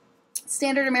those.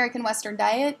 Standard American Western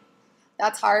diet,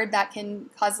 that's hard. That can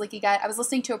cause leaky gut. I was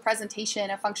listening to a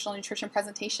presentation, a functional nutrition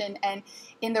presentation, and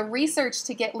in the research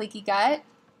to get leaky gut,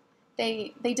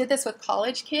 they did this with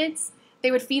college kids. They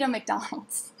would feed them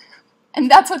McDonald's, and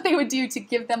that's what they would do to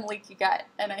give them leaky gut,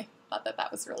 and I thought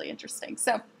that was really interesting.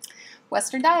 So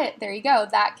Western diet, there you go.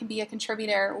 That can be a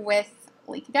contributor with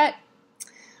leaky gut.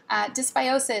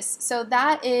 Dysbiosis, so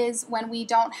that is when we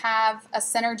don't have a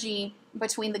synergy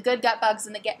between the good gut bugs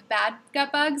and the bad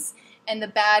gut bugs, and the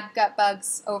bad gut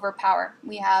bugs overpower.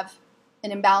 We have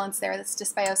an imbalance there, that's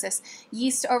dysbiosis.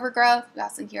 Yeast overgrowth, we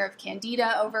also hear of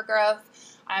candida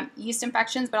overgrowth, yeast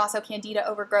infections, but also candida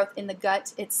overgrowth in the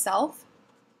gut itself.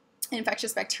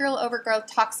 Infectious bacterial overgrowth,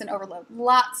 toxin overload,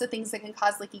 lots of things that can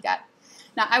cause leaky gut.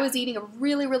 Now, I was eating a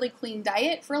really, really clean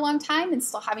diet for a long time and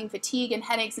still having fatigue and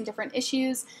headaches and different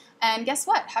issues. And guess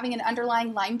what? Having an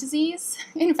underlying Lyme disease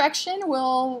infection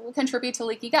will contribute to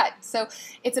leaky gut. So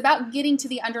it's about getting to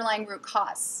the underlying root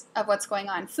cause of what's going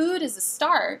on. Food is a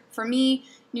start. For me,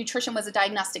 nutrition was a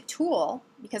diagnostic tool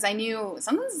because I knew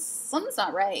something's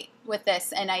not right with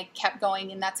this, and I kept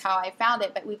going, and that's how I found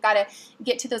it. But we've got to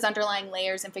get to those underlying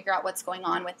layers and figure out what's going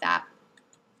on with that.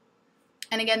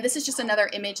 And again, this is just another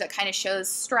image that kind of shows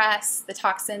stress, the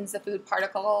toxins, the food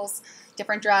particles,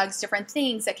 different drugs, different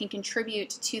things that can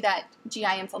contribute to that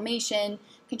GI inflammation,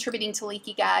 contributing to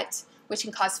leaky gut, which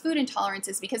can cause food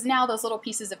intolerances, because now those little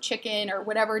pieces of chicken or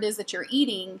whatever it is that you're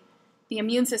eating, the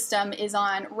immune system is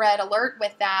on red alert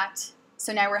with that.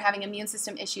 So now we're having immune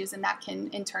system issues, and that can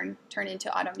in turn turn into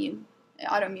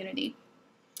autoimmunity.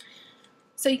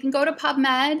 So you can go to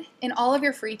PubMed in all of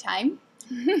your free time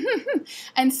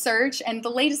and search, and the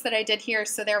latest that I did here,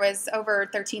 so there was over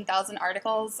 13,000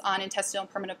 articles on intestinal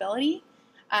permeability.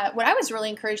 What I was really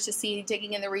encouraged to see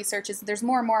digging in the research is there's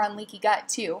more and more on leaky gut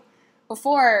too.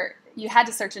 Before, you had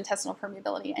to search intestinal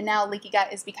permeability, and now leaky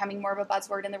gut is becoming more of a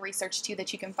buzzword in the research too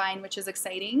that you can find, which is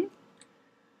exciting.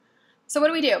 So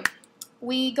what do?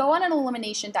 We go on an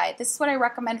elimination diet. This is what I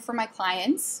recommend for my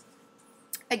clients.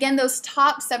 Again, those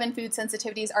top 7 food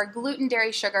sensitivities are gluten,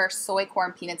 dairy, sugar, soy,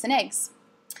 corn, peanuts, and eggs.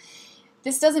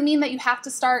 This doesn't mean that you have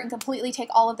to start and completely take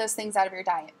all of those things out of your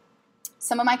diet.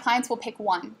 Some of my clients will pick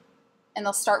one, and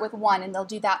they'll start with one, and they'll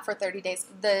do that for 30 days.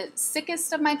 The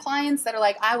sickest of my clients that are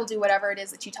like, I will do whatever it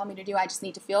is that you tell me to do, I just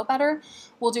need to feel better,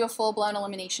 will do a full-blown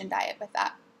elimination diet with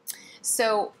that.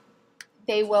 So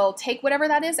they will take whatever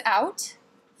that is out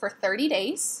for 30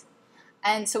 days,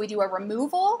 and so we do a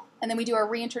removal, and then we do a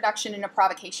reintroduction and a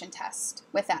provocation test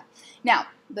with that. Now,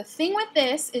 the thing with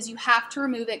this is you have to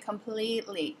remove it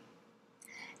completely.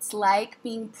 It's like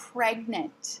being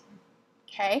pregnant,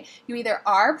 okay? You either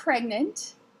are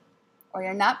pregnant or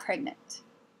you're not pregnant.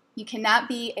 You cannot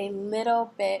be a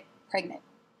little bit pregnant,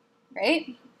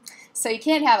 right? So you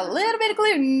can't have a little bit of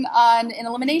gluten on an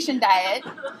elimination diet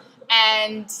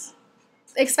and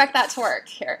expect that to work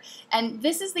here. And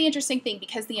this is the interesting thing,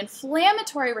 because the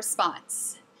inflammatory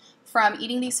response from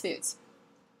eating these foods,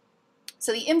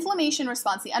 so the inflammation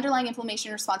response, the underlying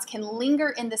inflammation response, can linger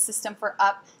in the system for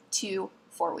up to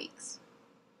 4 weeks.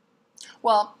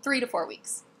 Well, 3 to 4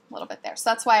 weeks, a little bit there. So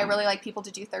that's why I really like people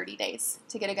to do 30 days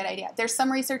to get a good idea. There's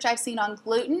some research I've seen on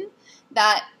gluten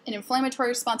that an inflammatory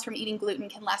response from eating gluten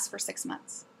can last for 6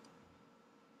 months.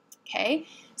 Okay,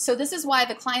 so this is why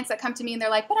the clients that come to me and they're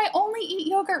like, but I only eat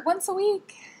yogurt once a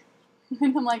week.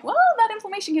 And I'm like, well, that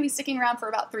inflammation can be sticking around for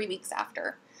about 3 weeks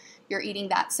after you're eating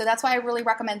that. So that's why I really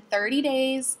recommend 30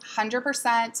 days,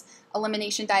 100%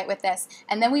 elimination diet with this.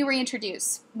 And then we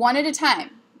reintroduce one at a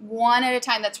time. One at a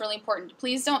time, that's really important.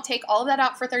 Please don't take all of that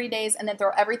out for 30 days and then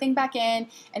throw everything back in.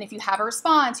 And if you have a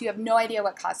response, you have no idea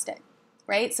what caused it,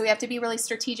 right? So we have to be really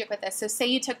strategic with this. So say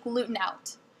you took gluten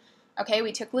out. Okay,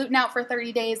 we took gluten out for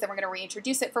 30 days, then we're going to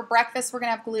reintroduce it. For breakfast, we're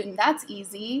going to have gluten. That's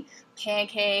easy.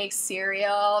 Pancakes,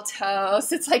 cereal,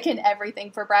 toast. It's like in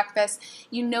everything for breakfast.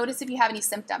 You notice if you have any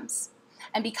symptoms.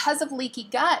 And because of leaky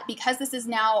gut, because this is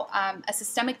now a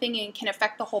systemic thing and can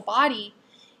affect the whole body,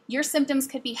 your symptoms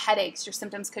could be headaches, your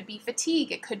symptoms could be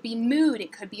fatigue, it could be mood,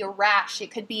 it could be a rash, it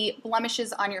could be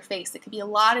blemishes on your face, it could be a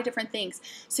lot of different things.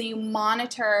 So you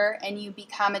monitor and you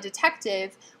become a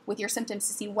detective with your symptoms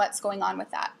to see what's going on with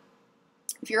that.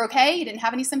 If you're okay, you didn't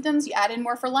have any symptoms, you add in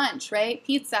more for lunch, right?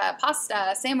 Pizza,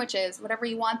 pasta, sandwiches, whatever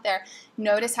you want there.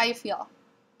 Notice how you feel.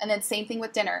 And then same thing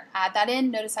with dinner. Add that in,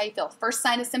 notice how you feel. First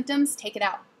sign of symptoms, take it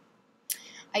out.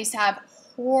 I used to have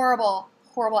horrible,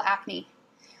 horrible acne.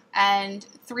 And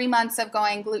 3 months of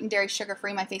going gluten, dairy,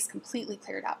 sugar-free, my face completely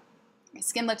cleared up. My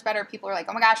skin looked better. People were like,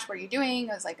 oh my gosh, what are you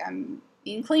doing? I was like, I'm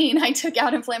eating clean. I took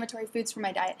out inflammatory foods from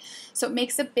my diet. So it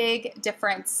makes a big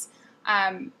difference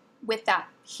with that.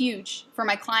 Huge. For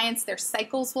my clients, their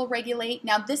cycles will regulate.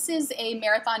 Now, this is a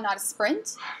marathon, not a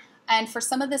sprint. And for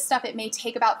some of this stuff, it may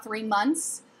take about 3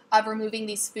 months of removing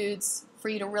these foods for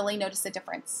you to really notice a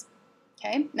difference.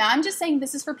 Okay, now I'm just saying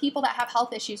this is for people that have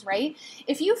health issues, right?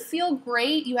 If you feel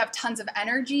great, you have tons of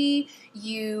energy,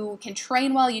 you can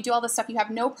train well, you do all this stuff, you have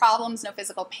no problems, no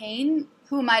physical pain,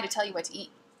 who am I to tell you what to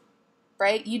eat,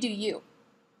 right? You do you,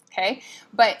 okay?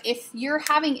 But if you're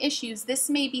having issues, this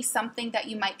may be something that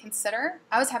you might consider.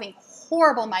 I was having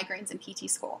horrible migraines in PT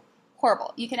school,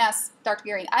 horrible. You can ask Dr.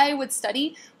 Gary. I would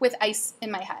study with ice in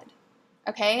my head,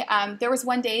 okay? There was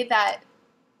one day that,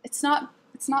 it's not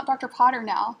Dr. Potter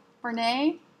now,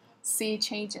 Renee, see,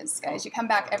 changes, guys. You come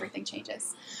back, everything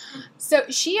changes. So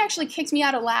she actually kicked me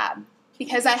out of lab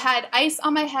because I had ice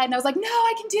on my head, and I was like, no,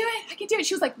 I can do it. I can do it.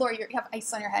 She was like, Laura, you have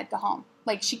ice on your head. Go home.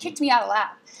 Like, she kicked me out of lab.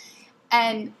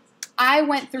 And I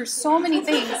went through so many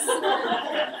things.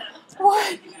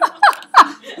 What?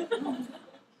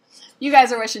 You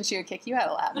guys are wishing she would kick you out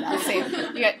of lab. Now, see,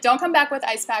 don't come back with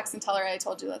ice packs and tell her I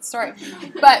told you that story.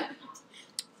 But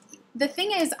the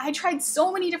thing is, I tried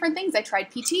so many different things. I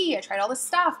tried PT, I tried all this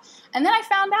stuff. And then I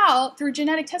found out through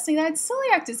genetic testing that I had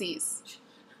celiac disease.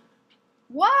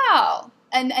 Wow.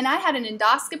 And I had an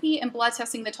endoscopy and blood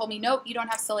testing that told me, nope, you don't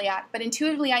have celiac. But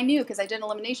intuitively I knew because I did an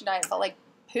elimination diet. I felt like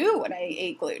poo when I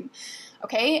ate gluten.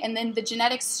 Okay, and then the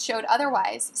genetics showed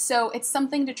otherwise. So it's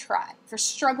something to try. If you're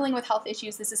struggling with health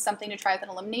issues, this is something to try with an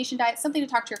elimination diet, something to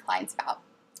talk to your clients about.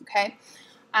 Okay,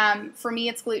 for me,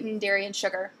 it's gluten, dairy, and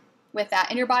sugar with that,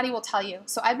 and your body will tell you.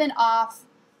 So I've been off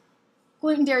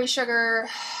gluten, dairy, sugar,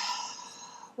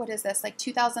 what is this, like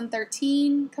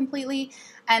 2013 completely,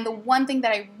 and the one thing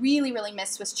that I really, really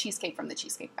missed was cheesecake from the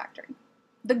Cheesecake Factory.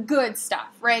 The good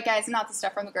stuff, right, guys? Not the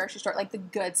stuff from the grocery store, like the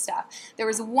good stuff. There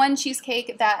was one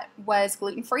cheesecake that was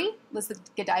gluten-free, was the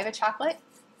Godiva chocolate.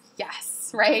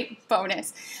 Yes, right?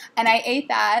 Bonus. And I ate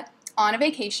that on a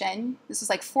vacation. This was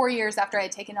like 4 years after I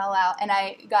had taken it all out, and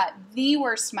I got the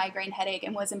worst migraine headache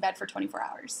and was in bed for 24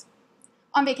 hours.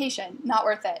 On vacation, not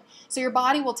worth it. So your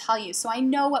body will tell you. So I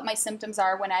know what my symptoms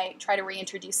are when I try to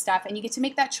reintroduce stuff, and you get to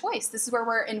make that choice. This is where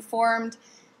we're informed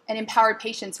and empowered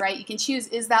patients, right? You can choose,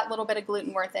 is that little bit of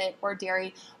gluten worth it, or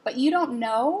dairy? But you don't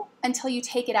know until you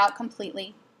take it out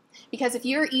completely. Because if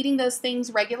you're eating those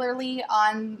things regularly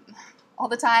on all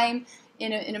the time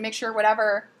in a mixture or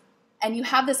whatever, and you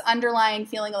have this underlying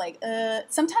feeling like,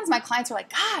 sometimes my clients are like,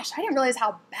 gosh, I didn't realize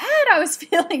how bad I was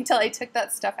feeling till I took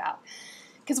that stuff out.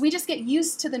 Because we just get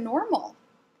used to the normal,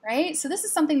 right? So this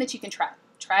is something that you can try.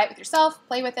 Try it with yourself,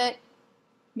 play with it,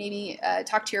 maybe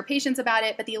talk to your patients about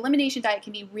it. But the elimination diet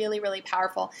can be really, really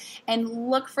powerful. And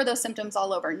look for those symptoms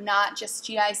all over, not just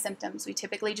GI symptoms. We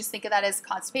typically just think of that as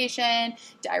constipation,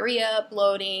 diarrhea,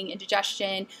 bloating,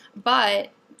 indigestion.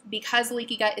 But because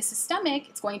leaky gut is systemic,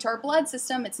 it's going to our blood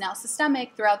system, it's now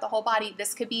systemic throughout the whole body.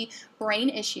 This could be brain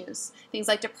issues, things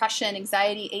like depression,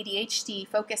 anxiety, ADHD,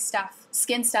 focus stuff,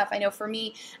 skin stuff, I know for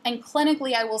me. And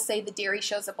clinically, I will say the dairy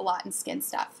shows up a lot in skin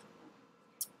stuff.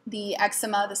 The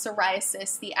eczema, the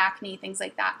psoriasis, the acne, things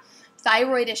like that.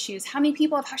 Thyroid issues. How many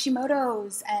people have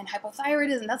Hashimoto's and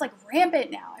hypothyroidism? That's like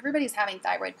rampant now. Everybody's having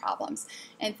thyroid problems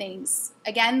and things.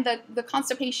 Again, the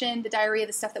constipation, the diarrhea,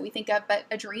 the stuff that we think of, but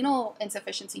adrenal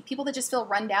insufficiency. People that just feel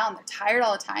run down. They're tired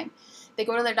all the time. They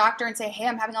go to their doctor and say, hey,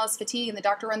 I'm having all this fatigue. And the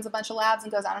doctor runs a bunch of labs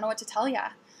and goes, I don't know what to tell you.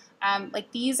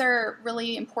 Like these are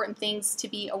really important things to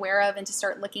be aware of and to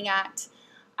start looking at.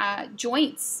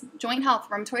 Joints, joint health,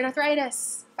 rheumatoid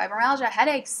arthritis, fibromyalgia,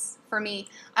 headaches for me.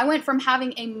 I went from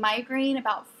having a migraine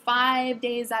about 5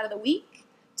 days out of the week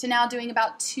to now doing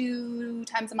about 2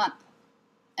 times a month.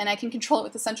 And I can control it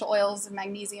with essential oils and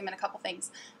magnesium and a couple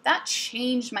things. That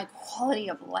changed my quality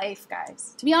of life,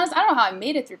 guys. To be honest, I don't know how I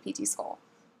made it through PT school.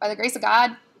 By the grace of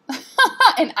God,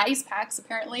 and ice packs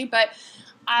apparently, but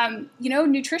you know,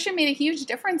 nutrition made a huge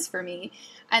difference for me.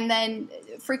 And then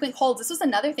frequent colds. This was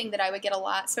another thing that I would get a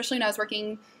lot, especially when I was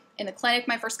working in the clinic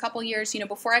my first couple years. You know,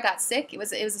 before I got sick, it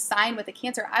was a sign with the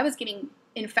cancer. I was getting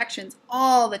infections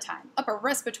all the time, upper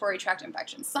respiratory tract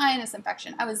infections, sinus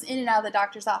infection. I was in and out of the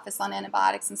doctor's office on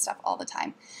antibiotics and stuff all the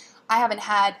time. I haven't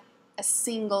had a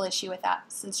single issue with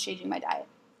that since changing my diet.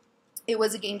 It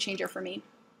was a game changer for me.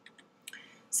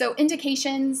 So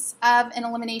indications of an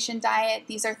elimination diet,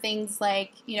 these are things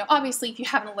like, you know, obviously if you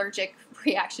have an allergic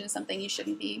reaction to something, you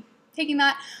shouldn't be taking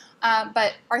that.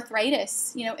 But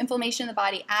arthritis, you know, inflammation in the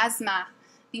body, asthma,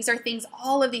 these are things,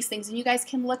 all of these things. And you guys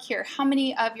can look here. How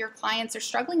many of your clients are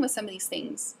struggling with some of these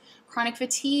things? Chronic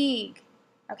fatigue,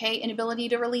 okay, inability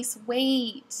to release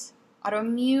weight,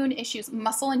 autoimmune issues,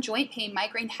 muscle and joint pain,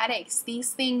 migraine headaches. These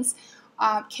things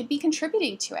could be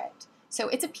contributing to it. So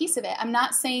it's a piece of it. I'm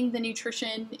not saying the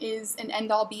nutrition is an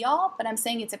end-all be-all, but I'm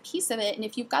saying it's a piece of it. And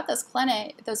if you've got those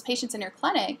patients in your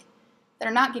clinic that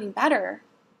are not getting better,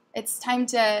 it's time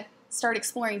to start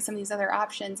exploring some of these other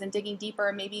options and digging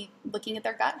deeper, maybe looking at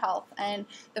their gut health and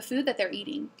the food that they're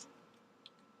eating.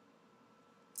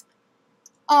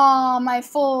 Oh, my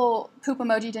full poop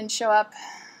emoji didn't show up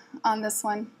on this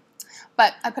one,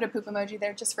 but I put a poop emoji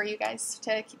there just for you guys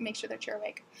to make sure that you're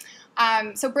awake.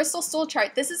 So Bristol stool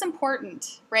chart, this is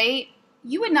important, right?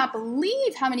 You would not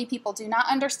believe how many people do not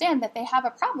understand that they have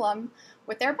a problem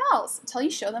with their bowels until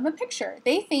you show them a picture.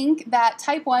 They think that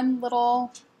type 1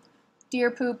 little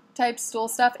deer poop type stool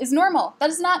stuff is normal. That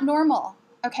is not normal,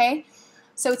 okay?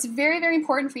 So it's very, very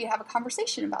important for you to have a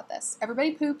conversation about this.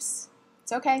 Everybody poops.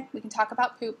 It's okay. We can talk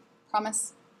about poop,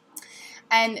 promise.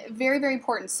 And very, very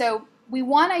important. So we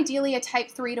want ideally a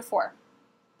type 3 to 4.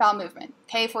 Bowel movement.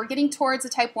 Okay, if we're getting towards a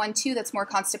type 1, 2, that's more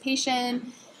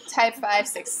constipation, type 5,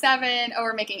 6, 7. Oh,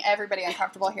 we're making everybody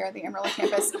uncomfortable here at the Amarillo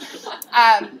campus.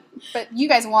 But you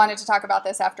guys wanted to talk about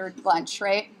this after lunch,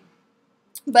 right?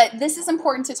 But this is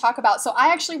important to talk about. So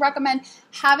I actually recommend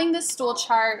having this stool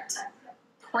chart,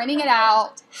 printing it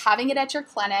out, having it at your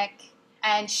clinic,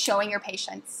 and showing your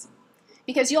patients.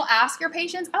 Because you'll ask your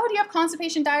patients, oh, do you have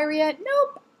constipation, diarrhea?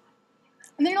 Nope.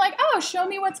 And then you're like, oh, show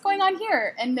me what's going on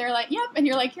here. And they're like, yep. And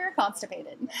you're like, you're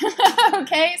constipated.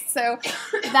 Okay, so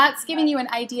that's giving you an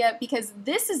idea because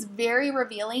this is very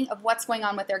revealing of what's going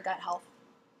on with their gut health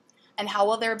and how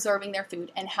well they're absorbing their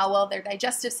food and how well their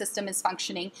digestive system is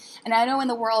functioning. And I know in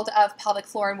the world of pelvic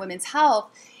floor and women's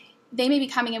health, they may be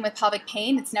coming in with pelvic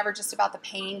pain. It's never just about the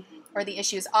pain or the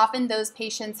issues. Often those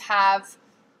patients have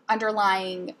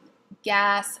underlying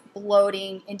gas,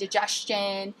 bloating,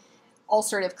 indigestion,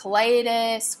 ulcerative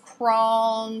colitis,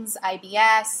 Crohn's,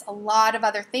 IBS, a lot of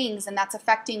other things, and that's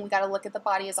affecting, we got to look at the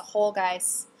body as a whole,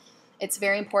 guys. It's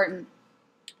very important.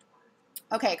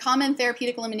 Okay, common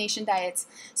therapeutic elimination diets.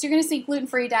 So you're going to see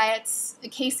gluten-free diets,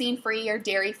 casein-free or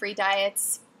dairy-free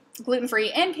diets,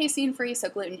 gluten-free and casein-free, so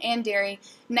gluten and dairy,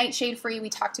 nightshade-free, we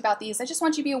talked about these. I just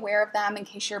want you to be aware of them in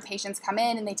case your patients come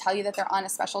in and they tell you that they're on a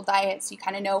special diet, so you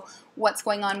kind of know what's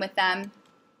going on with them.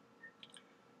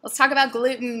 Let's talk about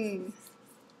gluten.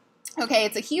 Okay,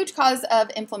 it's a huge cause of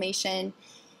inflammation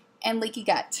and leaky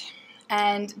gut.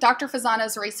 And Dr.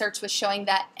 Fasano's research was showing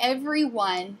that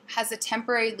everyone has a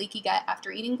temporary leaky gut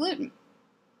after eating gluten.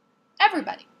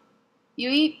 Everybody. You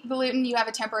eat gluten, you have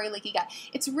a temporary leaky gut.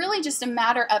 It's really just a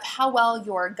matter of how well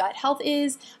your gut health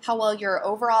is, how well your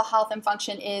overall health and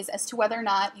function is as to whether or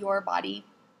not your body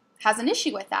has an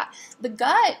issue with that. The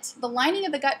gut, the lining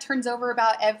of the gut turns over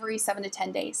about every 7 to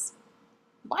 10 days.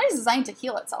 The body is designed to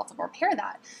heal itself, to repair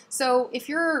that. So if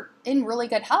you're in really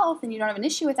good health and you don't have an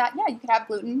issue with that, yeah, you could have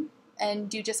gluten and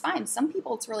do just fine. Some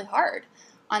people, it's really hard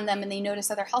on them and they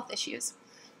notice other health issues.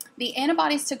 The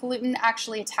antibodies to gluten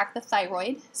actually attack the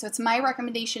thyroid. So it's my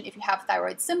recommendation if you have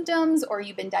thyroid symptoms or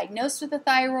you've been diagnosed with a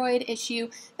thyroid issue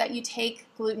that you take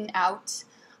gluten out.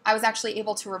 I was actually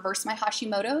able to reverse my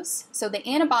Hashimoto's. So the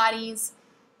antibodies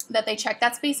that they check,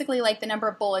 that's basically like the number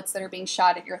of bullets that are being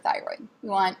shot at your thyroid. We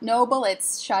want no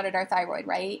bullets shot at our thyroid,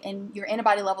 right? And your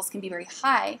antibody levels can be very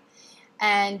high.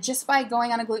 And just by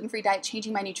going on a gluten-free diet,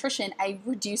 changing my nutrition, I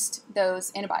reduced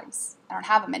those antibodies. I don't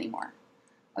have them anymore.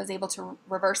 I was able to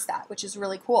reverse that, which is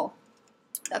really cool.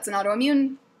 That's an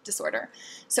autoimmune disorder.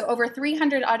 So over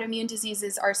 300 autoimmune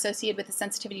diseases are associated with a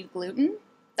sensitivity to gluten.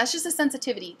 That's just a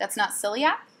sensitivity. That's not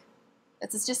celiac.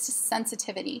 That's just a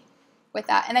sensitivity with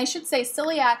that. And I should say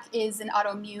celiac is an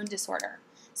autoimmune disorder.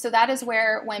 So that is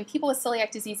where when people with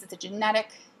celiac disease, it's a genetic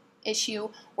issue,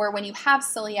 where when you have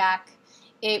celiac,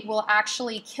 it will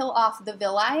actually kill off the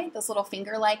villi, those little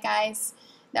finger-like guys,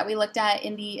 that we looked at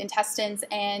in the intestines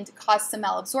and caused some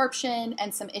malabsorption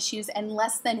and some issues, and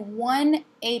less than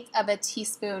 1/8 of a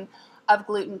teaspoon of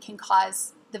gluten can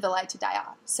cause the villi to die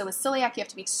off. So with celiac, you have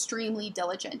to be extremely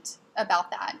diligent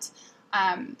about that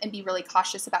and be really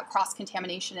cautious about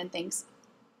cross-contamination and things.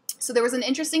 So there was an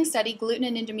interesting study, gluten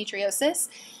and endometriosis.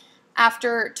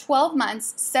 After 12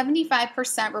 months,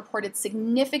 75% reported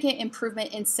significant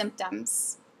improvement in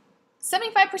symptoms.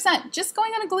 75%, just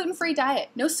going on a gluten-free diet,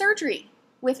 no surgery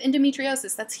with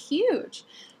endometriosis. That's huge.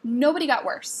 Nobody got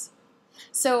worse.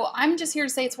 So I'm just here to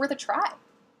say it's worth a try,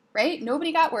 right?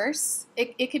 Nobody got worse.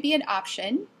 It could be an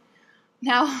option.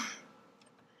 Now,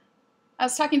 I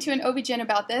was talking to an OB-GYN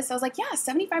about this. I was like, yeah,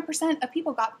 75% of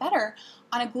people got better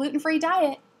on a gluten-free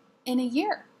diet in a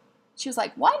year. She was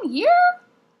like, 1 year?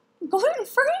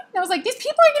 Gluten-free? And I was like, these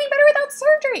people are getting better without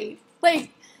surgery.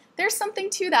 Like, there's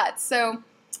something to that. So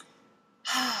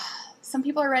some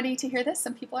people are ready to hear this.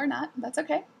 Some people are not. That's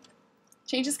okay.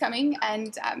 Change is coming,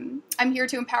 and I'm here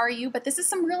to empower you. But this is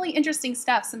some really interesting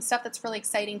stuff, some stuff that's really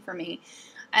exciting for me.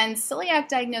 And celiac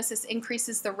diagnosis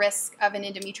increases the risk of an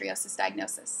endometriosis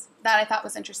diagnosis. That I thought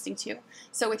was interesting too.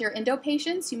 So with your endo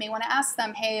patients, you may want to ask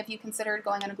them, hey, have you considered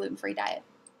going on a gluten-free diet?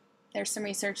 There's some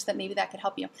research that maybe that could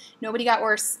help you. Nobody got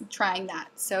worse trying that,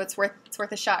 so it's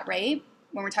worth a shot, right?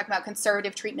 When we're talking about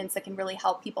conservative treatments that can really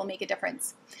help people make a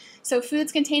difference. So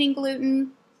foods containing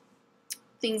gluten,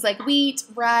 things like wheat,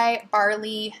 rye,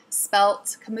 barley,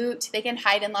 spelt, kamut, they can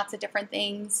hide in lots of different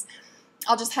things.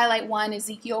 I'll just highlight one,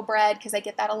 Ezekiel bread, because I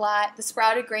get that a lot. The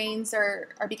sprouted grains are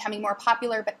becoming more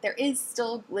popular, but there is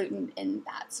still gluten in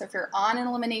that. So if you're on an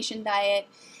elimination diet,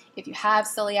 if you have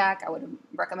celiac, I would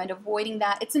recommend avoiding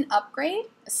that. It's an upgrade.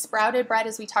 Sprouted bread,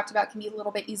 as we talked about, can be a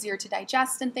little bit easier to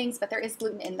digest and things, but there is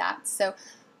gluten in that. So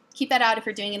keep that out if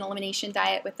you're doing an elimination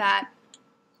diet with that.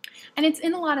 And it's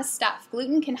in a lot of stuff.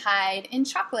 Gluten can hide in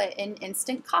chocolate, in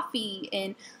instant coffee,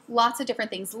 in lots of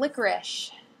different things,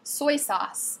 licorice, soy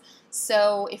sauce.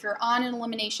 So if you're on an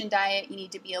elimination diet, you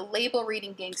need to be a label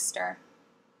reading gangster,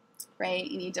 right?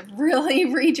 You need to really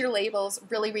read your labels,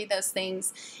 really read those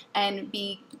things, and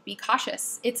be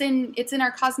cautious. It's in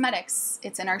our cosmetics.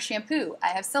 It's in our shampoo. I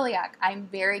have celiac. I'm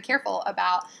very careful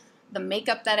about the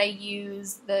makeup that I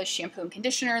use, the shampoo and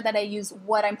conditioner that I use,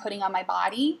 what I'm putting on my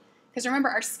body. Because remember,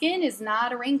 our skin is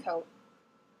not a raincoat.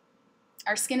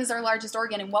 Our skin is our largest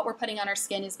organ, and what we're putting on our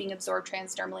skin is being absorbed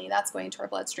transdermally. That's going into our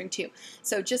bloodstream too.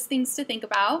 So just things to think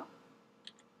about.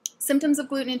 Symptoms of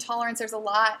gluten intolerance, there's a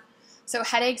lot. So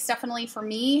headaches, definitely for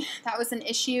me, that was an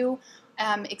issue.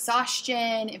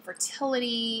 Exhaustion,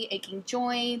 infertility, aching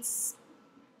joints.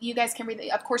 You guys can read,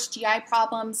 of course, GI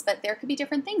problems, but there could be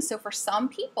different things. So for some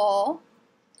people,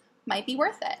 might be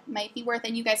worth it. Might be worth it.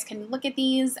 And you guys can look at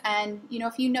these, and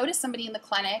if you notice somebody in the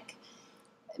clinic,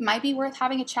 it might be worth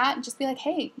having a chat and just be like,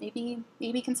 hey,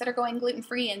 maybe consider going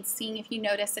gluten-free and seeing if you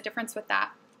notice a difference with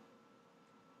that.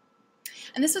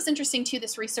 And this was interesting too,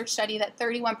 this research study that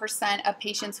 31% of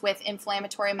patients with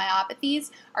inflammatory myopathies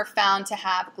are found to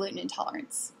have gluten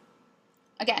intolerance.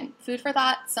 Again, food for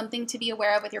thought, something to be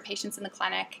aware of with your patients in the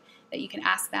clinic that you can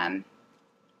ask them.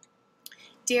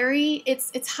 Dairy,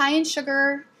 it's high in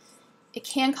sugar. It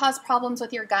can cause problems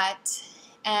with your gut,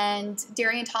 and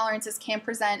dairy intolerances can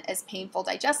present as painful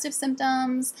digestive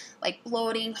symptoms like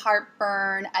bloating,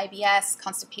 heartburn, IBS,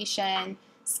 constipation,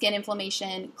 skin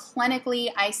inflammation. Clinically,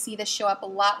 I see this show up a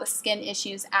lot with skin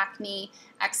issues, acne,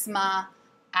 eczema,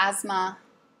 asthma.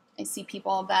 I see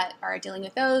people that are dealing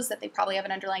with those, that they probably have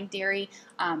an underlying dairy,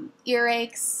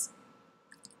 earaches.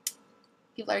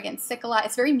 People are getting sick a lot.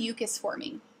 It's very mucus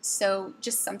forming. So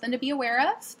just something to be aware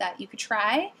of that you could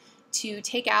try to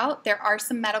take out. There are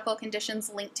some medical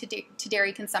conditions linked to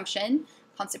dairy consumption,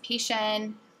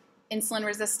 constipation, insulin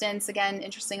resistance. Again,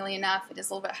 interestingly enough, it is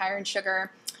a little bit higher in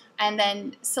sugar. And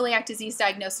then celiac disease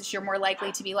diagnosis, you're more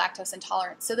likely to be lactose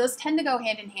intolerant. So those tend to go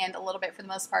hand in hand a little bit for the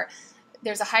most part.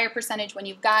 There's a higher percentage when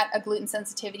you've got a gluten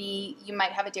sensitivity. You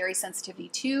might have a dairy sensitivity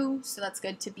too, so that's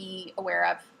good to be aware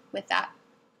of with that.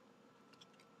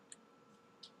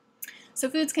 So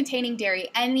foods containing dairy,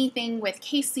 anything with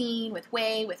casein, with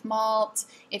whey, with malt,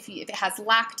 if it has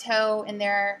lacto in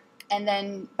there, and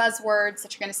then buzzwords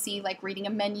that you're going to see like reading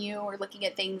a menu or looking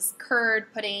at things,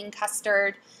 curd, pudding,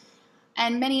 custard,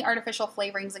 and many artificial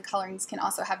flavorings and colorings can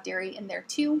also have dairy in there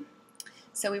too.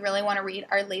 So we really want to read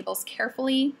our labels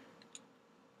carefully.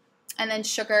 And then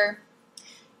sugar,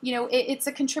 it's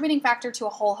a contributing factor to a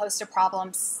whole host of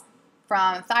problems,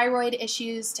 from thyroid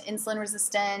issues to insulin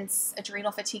resistance,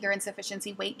 adrenal fatigue or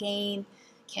insufficiency, weight gain,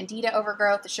 candida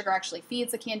overgrowth. The sugar actually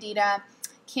feeds the candida.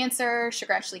 Cancer,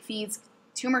 sugar actually feeds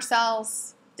tumor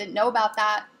cells. Didn't know about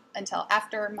that until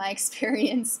after my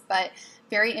experience, but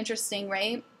very interesting,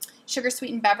 right? Sugar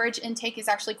sweetened beverage intake is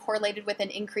actually correlated with an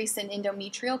increase in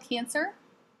endometrial cancer.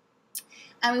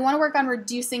 And we want to work on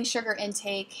reducing sugar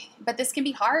intake, but this can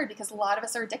be hard because a lot of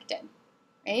us are addicted,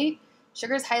 right?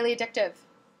 Sugar is highly addictive.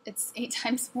 It's 8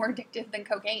 times more addictive than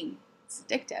cocaine. It's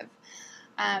addictive.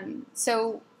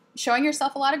 So showing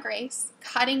yourself a lot of grace,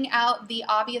 cutting out the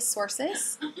obvious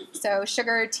sources, so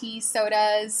sugar, tea,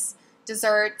 sodas,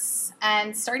 desserts,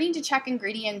 and starting to check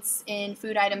ingredients in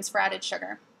food items for added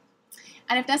sugar.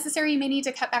 And if necessary, you may need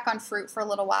to cut back on fruit for a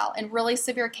little while. In really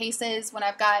severe cases, when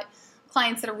I've got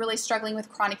clients that are really struggling with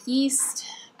chronic yeast,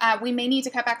 we may need to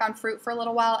cut back on fruit for a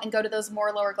little while and go to those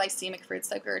more lower glycemic fruits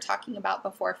like we were talking about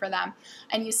before for them,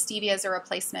 and use stevia as a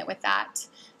replacement with that.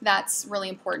 That's really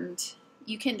important.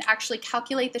 You can actually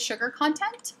calculate the sugar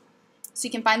content. So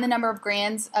you can find the number of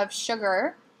grams of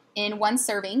sugar in 1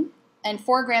 serving, and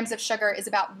 4 grams of sugar is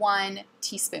about 1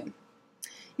 teaspoon.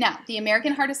 Now, the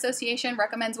American Heart Association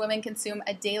recommends women consume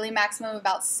a daily maximum of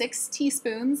about 6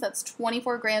 teaspoons. That's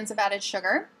 24 grams of added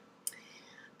sugar.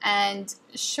 And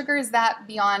sugar is that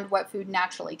beyond what food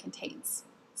naturally contains.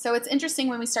 So it's interesting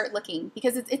when we start looking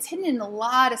because it's hidden in a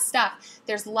lot of stuff.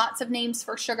 There's lots of names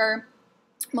for sugar: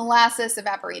 molasses,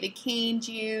 evaporated cane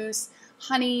juice,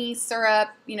 honey, syrup.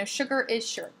 You know, sugar is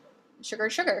sugar. Sugar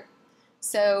is sugar.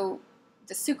 So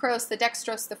the sucrose, the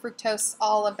dextrose, the fructose,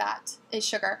 all of that is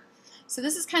sugar. So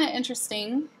this is kind of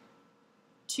interesting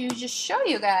to just show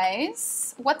you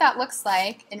guys what that looks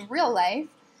like in real life.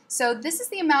 So this is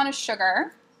the amount of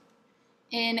sugar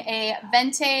in a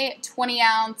Venti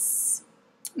 20-ounce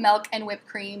milk and whipped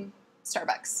cream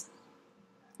Starbucks.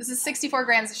 This is 64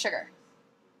 grams of sugar.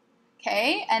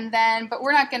 Okay, and then, but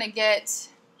we're not going to get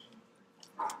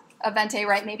a Venti,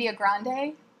 right? Maybe a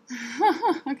Grande.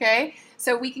 Okay,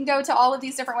 so we can go to all of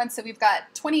these different ones. So we've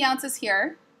got 20 ounces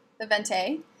here, the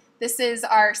Venti. This is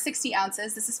our 60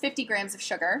 ounces. This is 50 grams of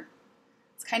sugar.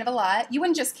 It's kind of a lot. You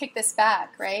wouldn't just kick this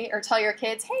back, right? Or tell your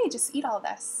kids, hey, just eat all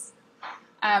this.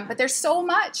 But there's so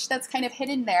much that's kind of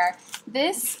hidden there.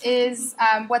 This is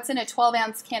what's in a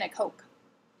 12-ounce can of Coke.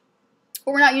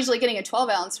 But we're not usually getting a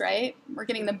 12-ounce, right? We're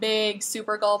getting the big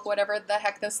super gulp, whatever the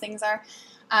heck those things are.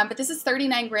 But this is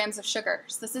 39 grams of sugar.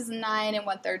 So this is 9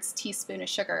 1/3 teaspoon of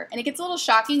sugar. And it gets a little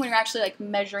shocking when you're actually like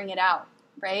measuring it out,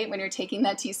 right? When you're taking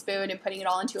that teaspoon and putting it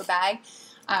all into a bag.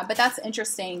 But that's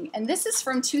interesting. And this is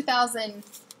from 2000.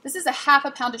 This is a half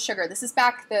a pound of sugar. This is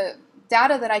back, the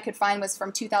data that I could find was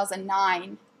from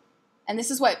 2009. And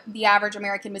this is what the average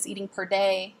American was eating per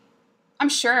day. I'm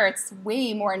sure it's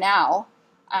way more now.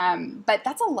 But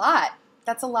that's a lot.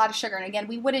 That's a lot of sugar. And again,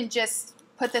 we wouldn't just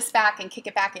put this back and kick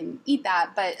it back and eat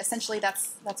that, but essentially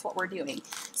that's what we're doing.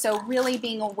 So really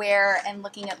being aware and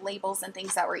looking at labels and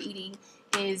things that we're eating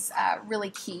is really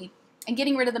key. And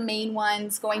getting rid of the main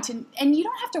ones, and you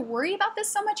don't have to worry about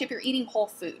this so much if you're eating whole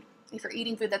food. If you're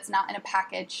eating food that's not in a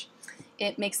package,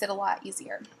 it makes it a lot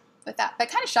easier with that. But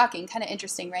kind of shocking, kind of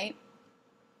interesting, right?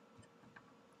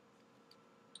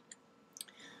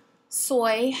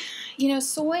 Soy. You know,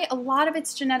 soy, a lot of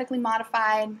it's genetically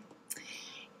modified.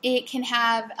 It can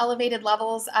have elevated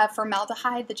levels of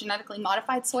formaldehyde, the genetically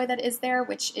modified soy that is there,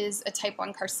 which is a type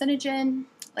 1 carcinogen,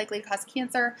 likely to cause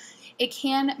cancer. It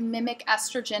can mimic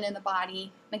estrogen in the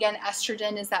body. Again,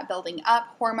 estrogen is that building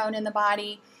up hormone in the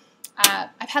body.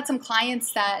 I've had some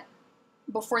clients that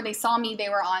before they saw me, they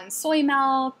were on soy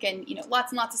milk and, you know,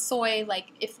 lots and lots of soy, like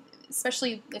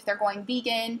especially if they're going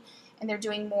vegan and they're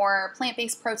doing more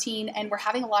plant-based protein, and we're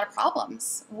having a lot of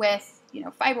problems with, you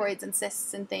know, fibroids and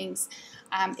cysts and things.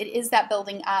 It is that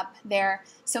building up there.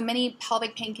 So many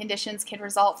pelvic pain conditions can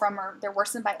result from, or they're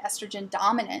worsened by estrogen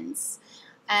dominance.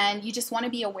 And you just want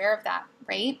to be aware of that,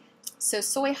 right? So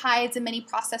soy hides in many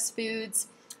processed foods.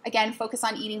 Again, focus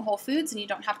on eating whole foods and you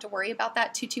don't have to worry about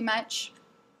that too much.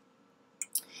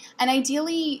 And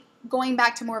ideally, going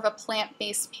back to more of a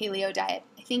plant-based paleo diet.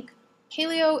 I think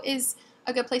paleo is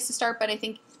a good place to start, but I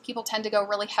think people tend to go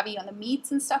really heavy on the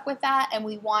meats and stuff with that. And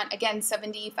we want, again,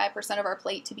 75% of our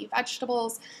plate to be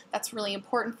vegetables. That's really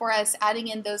important for us. Adding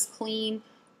in those clean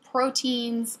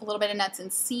proteins, a little bit of nuts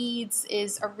and seeds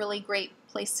is a really great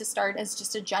place to start as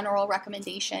just a general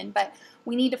recommendation. But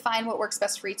we need to find what works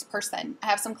best for each person. I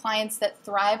have some clients that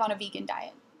thrive on a vegan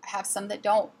diet. I have some that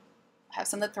don't. I have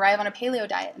some that thrive on a paleo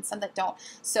diet and some that don't.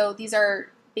 So these are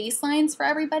baselines for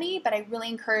everybody, but I really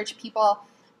encourage people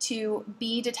to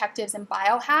be detectives and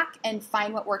biohack and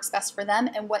find what works best for them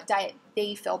and what diet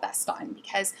they feel best on,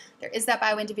 because there is that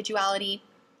bioindividuality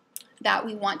that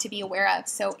we want to be aware of.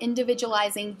 So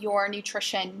individualizing your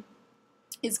nutrition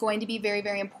is going to be very,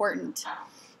 very important.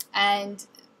 And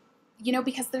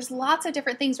because there's lots of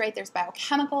different things, right? There's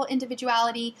biochemical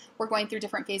individuality. We're going through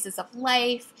different phases of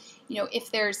life.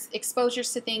 If there's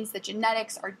exposures to things, the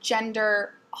genetics, our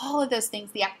gender, all of those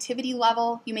things, the activity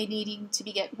level, you may need to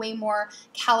get way more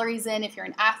calories in if you're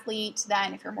an athlete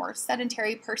than if you're a more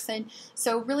sedentary person.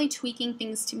 So really tweaking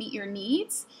things to meet your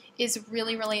needs is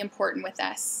really, really important with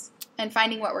this, and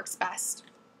finding what works best.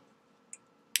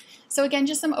 So again,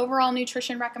 just some overall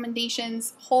nutrition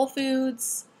recommendations. Whole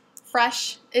foods,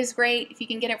 fresh is great. If you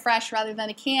can get it fresh rather than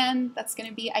a can, that's going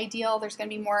to be ideal. There's going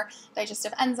to be more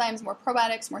digestive enzymes, more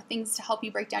probiotics, more things to help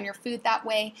you break down your food that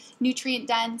way. Nutrient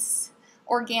dense,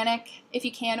 organic if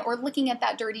you can, or looking at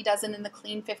that dirty dozen in the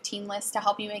clean 15 list to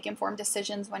help you make informed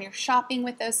decisions when you're shopping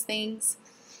with those things.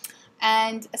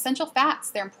 And essential fats,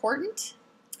 they're important.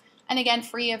 And again,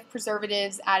 free of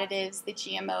preservatives, additives, the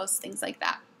GMOs, things like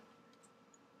that.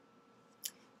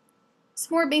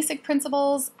 Some more basic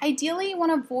principles. Ideally, you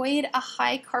want to avoid a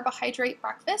high carbohydrate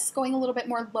breakfast. Going a little bit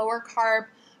more lower carb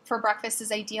for breakfast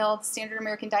is ideal. The standard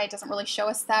American diet doesn't really show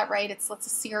us that, right? It's lots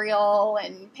of cereal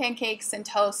and pancakes and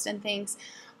toast and things.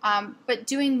 But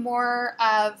doing more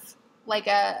of like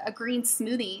a green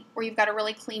smoothie where you've got a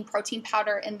really clean protein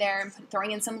powder in there and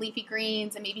throwing in some leafy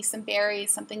greens and maybe some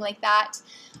berries, something like that.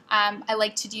 I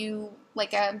like to do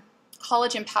like a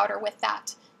collagen powder with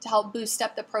that to help boost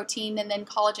up the protein, and then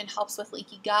collagen helps with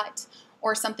leaky gut,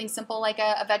 or something simple like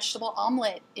a vegetable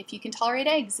omelet if you can tolerate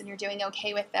eggs and you're doing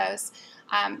okay with those.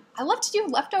 I love to do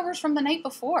leftovers from the night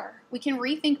before. We can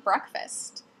rethink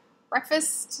breakfast.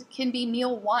 Breakfast can be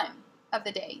meal one of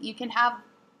the day. You can have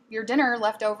your dinner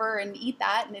left over and eat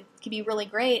that, and it can be really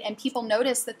great, and people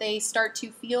notice that they start to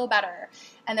feel better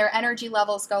and their energy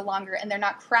levels go longer and they're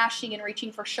not crashing and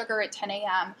reaching for sugar at 10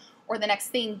 a.m. or the next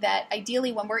thing. That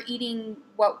ideally when we're eating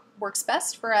what works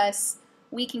best for us,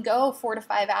 we can go 4 to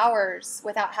 5 hours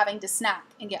without having to snack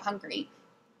and get hungry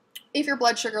if your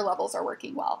blood sugar levels are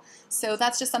working well. So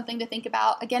that's just something to think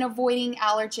about. Again, avoiding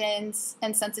allergens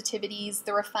and sensitivities,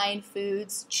 the refined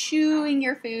foods, chewing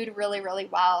your food really, really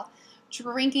well,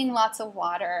 drinking lots of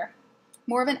water,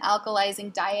 more of an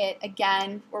alkalizing diet.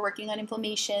 Again, we're working on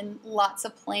inflammation, lots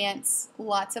of plants,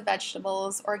 lots of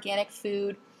vegetables, organic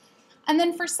food. And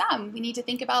then for some, we need to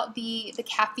think about the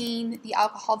caffeine, the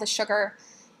alcohol, the sugar.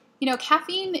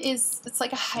 Caffeine it's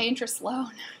like a high interest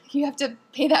loan. You have to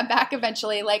pay that back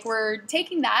eventually. Like, we're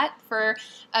taking that for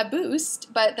a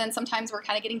boost, but then sometimes we're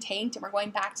kind of getting tanked and we're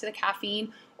going back to the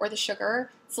caffeine or the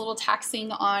sugar. It's a little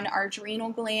taxing on our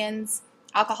adrenal glands.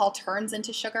 Alcohol turns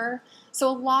into sugar. So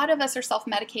a lot of us are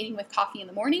self-medicating with coffee in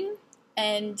the morning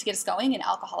and to get us going, and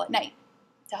alcohol at night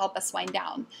to help us wind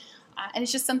down. And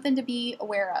it's just something to be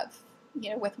aware of,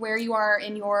 with where you are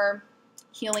in your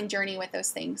healing journey with those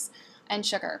things. And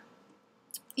sugar.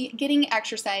 Getting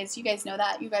exercise, you guys know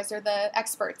that. You guys are the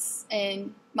experts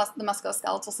in the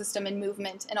musculoskeletal system and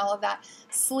movement and all of that.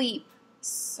 Sleep,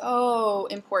 so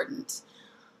important.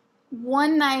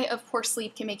 One night of poor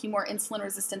sleep can make you more insulin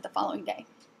resistant the following day.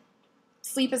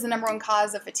 Sleep is the number one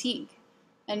cause of fatigue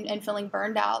and feeling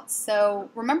burned out. So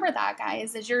remember that,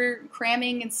 guys, as you're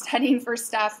cramming and studying for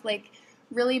stuff, like,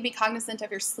 really be cognizant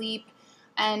of your sleep,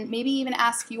 and maybe even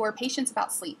ask your patients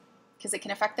about sleep, because it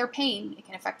can affect their pain, it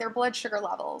can affect their blood sugar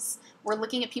levels. We're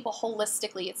looking at people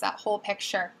holistically. It's that whole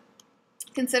picture.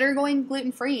 Consider going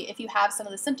gluten-free if you have some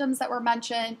of the symptoms that were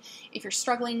mentioned. If you're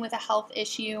struggling with a health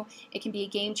issue, it can be a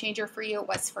game changer for you. It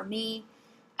was for me.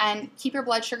 And keep your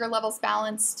blood sugar levels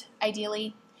balanced,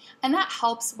 ideally. And that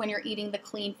helps when you're eating the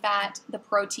clean fat, the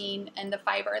protein, and the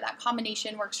fiber. That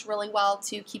combination works really well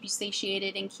to keep you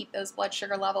satiated and keep those blood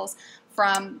sugar levels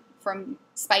from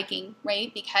spiking,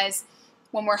 right? Because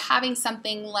when we're having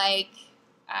something like,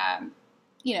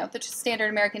 the standard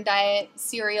American diet,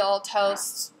 cereal,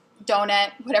 toast,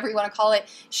 donut, whatever you want to call it,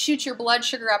 shoots your blood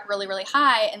sugar up really, really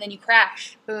high, and then you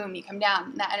crash. Boom, you come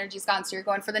down, and that energy's gone. So you're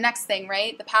going for the next thing,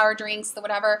 right? The power drinks, the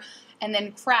whatever, and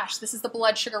then crash. This is the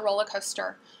blood sugar roller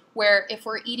coaster, where if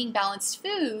we're eating balanced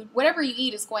food, whatever you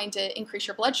eat is going to increase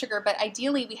your blood sugar, but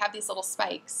ideally we have these little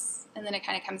spikes, and then it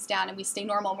kind of comes down and we stay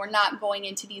normal. We're not going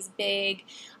into these big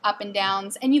up and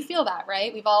downs, and you feel that,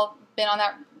 right? We've all been on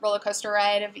that roller coaster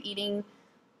ride of eating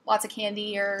lots of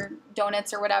candy or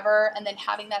donuts or whatever, and then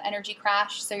having that energy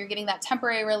crash. So you're getting that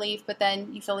temporary relief, but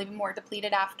then you feel even more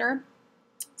depleted after.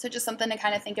 So just something to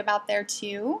kind of think about there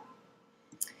too.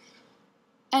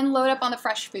 And load up on the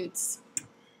fresh foods.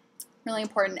 Really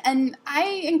important. And I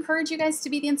encourage you guys to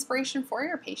be the inspiration for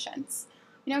your patients.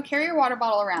 Carry your water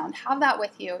bottle around. Have that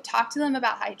with you. Talk to them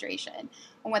about hydration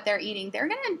and what they're eating. They're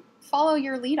going to follow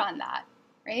your lead on that,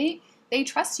 right? They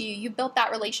trust you. You built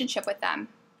that relationship with them.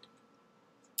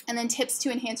 And then tips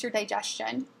to enhance your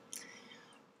digestion.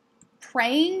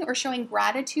 praying or showing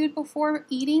gratitude before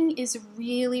eating is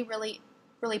really, really,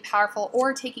 really powerful,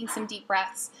 or taking some deep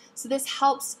breaths. So this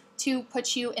helps to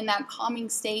put you in that calming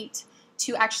state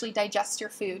to actually digest your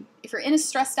food. If you're in a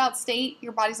stressed out state,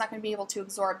 your body's not going to be able to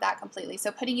absorb that completely.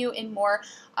 So putting you in more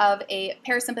of a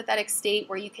parasympathetic state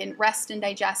where you can rest and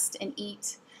digest and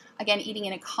eat. Again, eating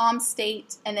in a calm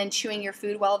state and then chewing your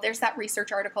food well. There's that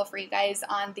research article for you guys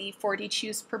on the 40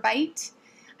 chews per bite.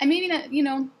 And maybe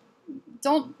not,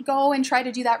 don't go and try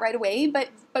to do that right away, but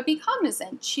be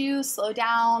cognizant. Chew, slow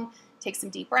down, take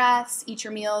some deep breaths, eat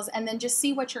your meals, and then just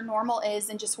see what your normal is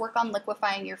and just work on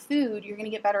liquefying your food. You're going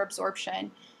to get better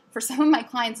absorption. For some of my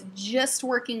clients, just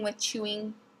working with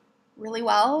chewing really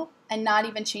well and not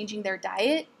even changing their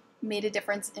diet made a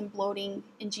difference in bloating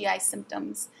and GI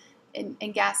symptoms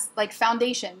and gas, like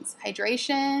foundations,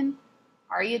 hydration.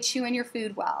 Are you chewing your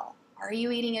food well? Are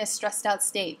you eating in a stressed out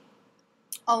state?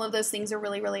 All of those things are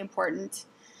really, really important.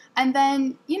 And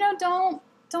then,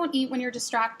 don't eat when you're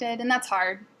distracted, and that's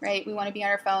hard, right? We want to be on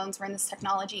our phones. We're in this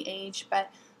technology age,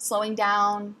 but slowing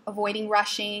down, avoiding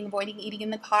rushing, avoiding eating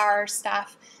in the car,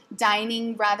 stuff,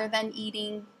 dining rather than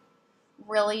eating.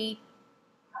 Really,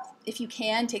 if you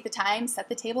can, take the time, set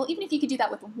the table. Even if you could do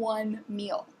that with one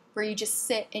meal, where you just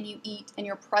sit and you eat and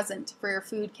you're present for your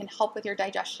food, can help with your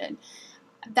digestion.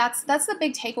 That's the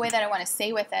big takeaway that I want to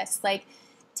say with this. Like,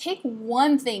 take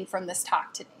one thing from this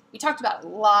talk today. We talked about a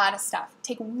lot of stuff.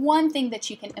 Take one thing that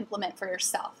you can implement for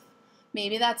yourself.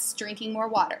 Maybe that's drinking more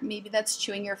water. Maybe that's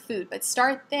chewing your food. But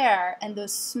start there, and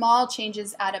those small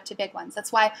changes add up to big ones.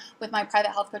 That's why with my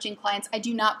private health coaching clients, I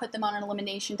do not put them on an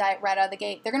elimination diet right out of the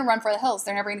gate. They're going to run for the hills.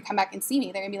 They're never going to come back and see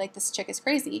me. They're going to be like, this chick is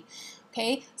crazy.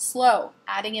 Okay, slow,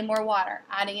 adding in more water,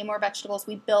 adding in more vegetables.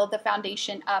 We build the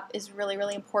foundation up is really,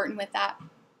 really important with that.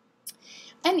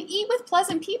 And eat with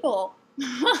pleasant people.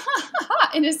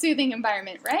 In a soothing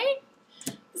environment, right?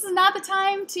 This is not the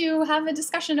time to have a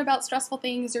discussion about stressful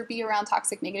things or be around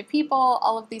toxic, negative people.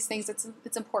 All of these things,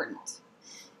 it's important.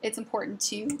 It's important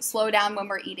to slow down when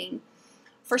we're eating.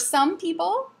 For some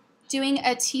people, doing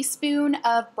a teaspoon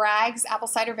of Bragg's apple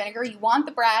cider vinegar, you want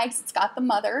the Bragg's, it's got the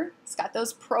mother, it's got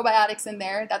those probiotics in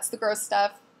there. That's the gross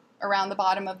stuff around the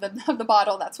bottom of the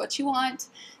bottle. That's what you want.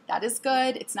 That is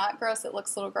good. It's not gross. It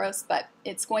looks a little gross, but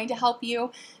it's going to help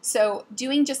you. So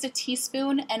doing just a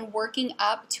teaspoon and working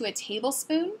up to a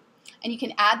tablespoon, and you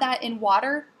can add that in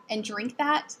water and drink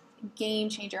that, game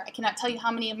changer. I cannot tell you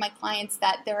how many of my clients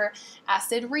that their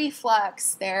acid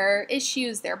reflux, their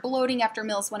issues, their bloating after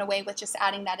meals went away with just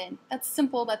adding that in. That's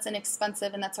simple, that's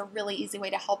inexpensive, and that's a really easy way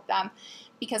to help them,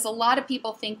 because a lot of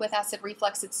people think with acid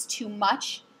reflux it's too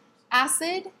much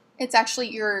acid. It's actually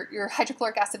your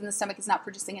hydrochloric acid in the stomach is not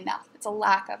producing enough. It's a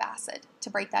lack of acid to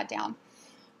break that down,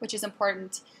 which is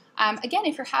important. Again,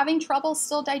 if you're having trouble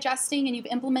still digesting and you've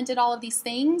implemented all of these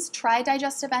things, try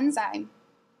digestive enzyme.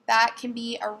 That can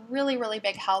be a really, really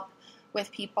big help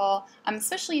with people,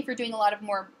 especially if you're doing a lot of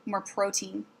more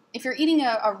protein. If you're eating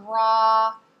a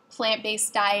raw,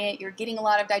 plant-based diet, you're getting a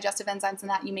lot of digestive enzymes in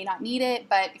that, you may not need it,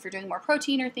 but if you're doing more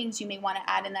protein or things, you may want to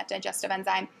add in that digestive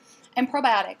enzyme. And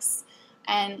probiotics.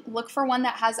 And look for one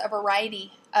that has a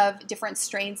variety of different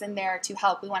strains in there to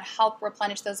help. We want to help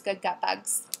replenish those good gut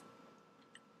bugs.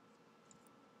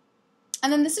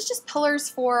 And then this is just pillars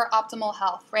for optimal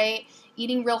health, right?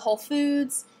 Eating real whole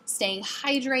foods, staying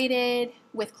hydrated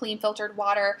with clean filtered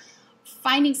water,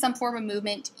 finding some form of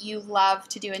movement you love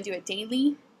to do and do it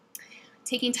daily,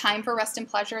 taking time for rest and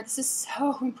pleasure. This is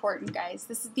so important, guys.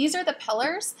 These are the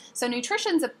pillars. So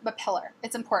nutrition's a pillar.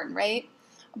 It's important, right?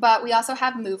 But we also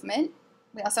have movement.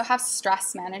 We also have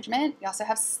stress management. We also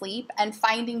have sleep and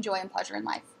finding joy and pleasure in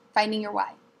life, finding your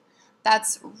why.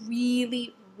 That's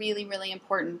really, really, really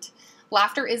important.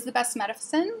 Laughter is the best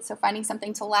medicine, so finding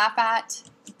something to laugh at,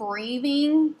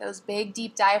 breathing, those big,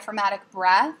 deep diaphragmatic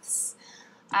breaths.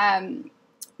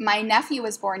 My nephew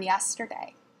was born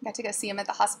yesterday. I got to go see him at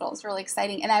the hospital. It was really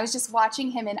exciting. And I was just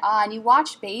watching him in awe. And you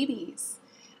watch babies,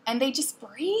 and they just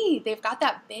breathe. They've got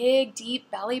that big, deep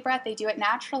belly breath. They do it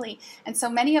naturally. And so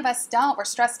many of us don't. We're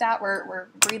stressed out. We're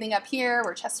breathing up here.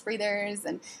 We're chest breathers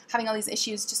and having all these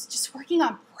issues. Just working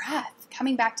on breath.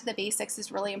 Coming back to the basics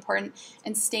is really important,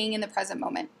 and staying in the present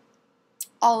moment.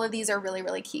 All of these are really,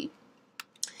 really key.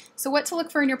 So what to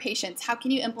look for in your patients? How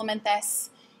can you implement this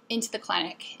into the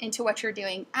clinic, into what you're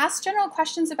doing? Ask general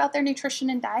questions about their nutrition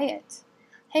and diet.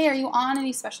 Hey, are you on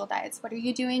any special diets? What are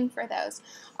you doing for those?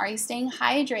 Are you staying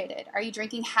hydrated? Are you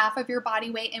drinking half of your body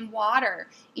weight in water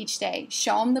each day?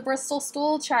 Show them the Bristol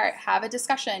stool chart. Have a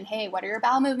discussion. Hey, what are your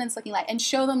bowel movements looking like? And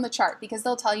show them the chart, because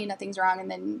they'll tell you nothing's wrong, and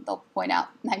then they'll point out,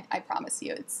 I promise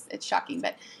you, it's shocking,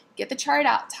 but Get the chart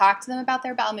out. Talk to them about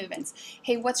their bowel movements.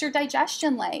 Hey, what's your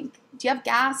digestion like? Do you have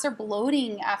gas or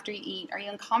bloating after you eat? Are you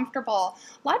uncomfortable?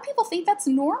 A lot of people think that's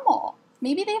normal.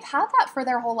 Maybe they've had that for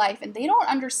their whole life and they don't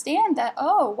understand that,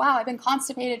 oh, wow, I've been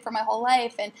constipated for my whole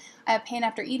life and I have pain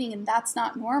after eating, and that's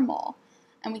not normal.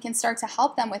 And we can start to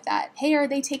help them with that. Hey, are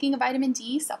they taking a vitamin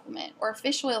D supplement or a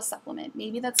fish oil supplement?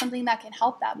 Maybe that's something that can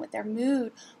help them with their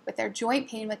mood, with their joint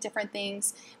pain, with different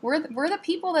things. We're the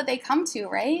people that they come to,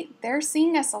 right? They're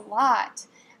seeing us a lot.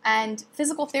 And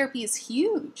physical therapy is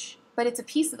huge, but it's a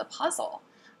piece of the puzzle.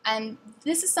 And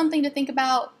this is something to think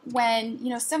about when,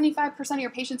 75% of your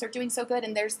patients are doing so good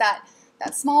and there's that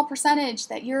small percentage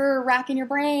that you're racking your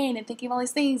brain and thinking of all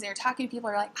these things and you're talking to people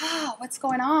who are like, what's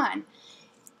going on?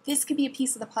 This could be a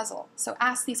piece of the puzzle. So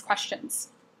ask these questions.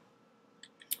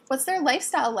 What's their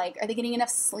lifestyle like? Are they getting enough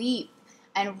sleep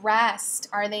and rest?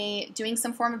 Are they doing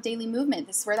some form of daily movement?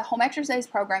 This is where the home exercise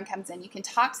program comes in. You can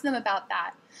talk to them about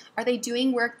that. Are they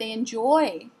doing work they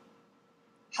enjoy?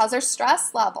 How's their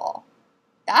stress level?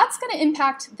 That's going to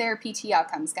impact their PT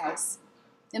outcomes, guys.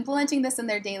 Implementing this in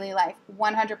their daily life,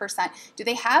 100%. Do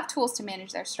they have tools to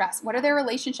manage their stress? What are their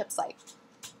relationships like?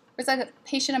 There's a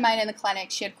patient of mine in the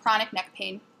clinic. She had chronic neck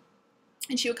pain.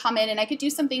 And she would come in and I could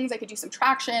do some things. I could do some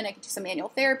traction. I could do some manual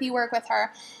therapy work with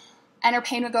her. And her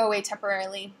pain would go away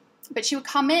temporarily. But she would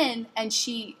come in and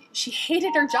she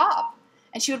hated her job.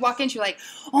 And she would walk in. She was like,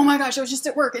 oh my gosh, I was just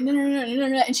at work.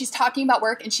 And she's talking about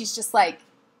work. And she's just like,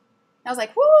 I was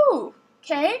like, woo,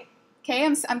 okay,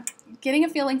 I'm getting a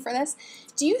feeling for this.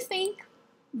 Do you think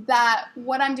that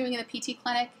what I'm doing in the PT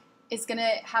clinic is going to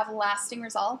have lasting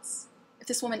results if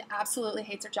this woman absolutely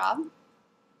hates her job?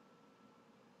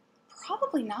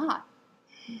 Probably not.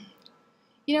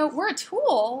 We're a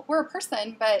tool, we're a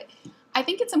person, but I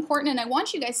think it's important, and I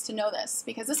want you guys to know this,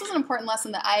 because this was an important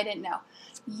lesson that I didn't know.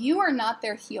 You are not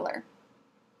their healer.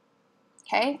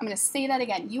 Okay? I'm going to say that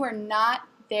again. You are not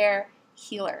their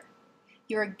healer.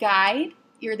 You're a guide.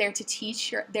 You're there to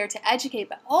teach. You're there to educate.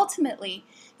 But ultimately,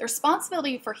 the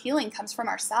responsibility for healing comes from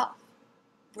ourselves.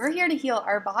 We're here to heal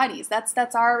our bodies.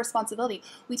 That's our responsibility.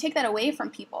 We take that away from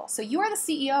people. So you are the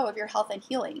CEO of your health and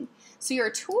healing. So you're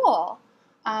a tool,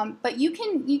 but you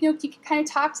can kind of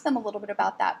talk to them a little bit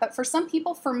about that. But for some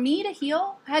people, for me to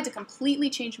heal, I had to completely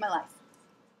change my life.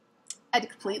 I had to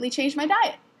completely change my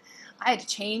diet. I had to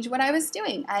change what I was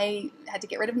doing. I had to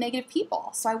get rid of negative people.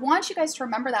 So I want you guys to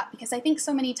remember that, because I think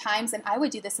so many times, and I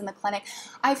would do this in the clinic,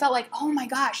 I felt like, oh my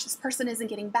gosh, this person isn't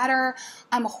getting better.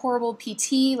 I'm a horrible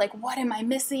PT. Like, what am I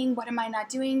missing? What am I not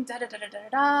doing? Da, da, da, da, da,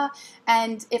 da.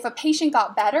 And if a patient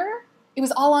got better, it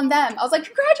was all on them. I was like,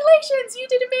 congratulations, you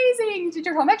did amazing. You did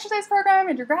your home exercise program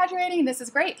and you're graduating. This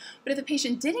is great. But if the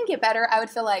patient didn't get better, I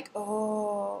would feel like,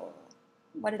 oh,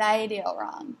 what did I do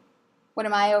wrong? What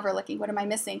am I overlooking? What am I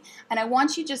missing? And I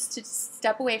want you just to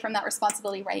step away from that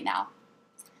responsibility right now,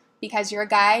 because you're a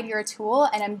guide, you're a tool,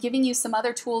 and I'm giving you some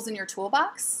other tools in your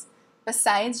toolbox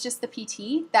besides just the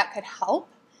PT that could help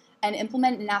and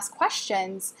implement and ask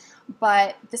questions.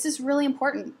 But this is really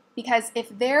important, because if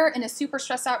they're in a super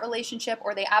stressed out relationship,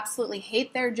 or they absolutely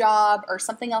hate their job, or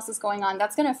something else is going on,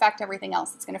 that's going to affect everything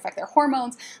else. It's going to affect their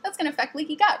hormones. That's going to affect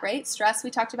leaky gut, right? Stress, we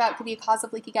talked about, could be a cause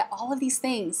of leaky gut, all of these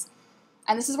things.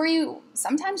 And this is where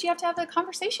sometimes you have to have a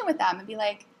conversation with them and be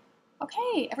like,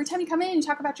 okay, every time you come in and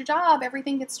talk about your job,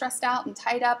 everything gets stressed out and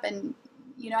tied up, and,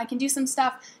 I can do some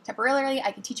stuff temporarily.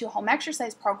 I can teach you a home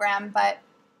exercise program, but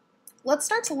let's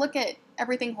start to look at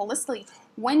everything holistically.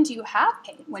 When do you have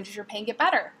pain? When does your pain get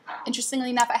better? Interestingly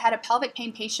enough, I had a pelvic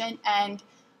pain patient, and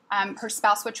her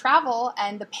spouse would travel,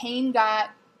 and the pain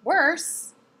got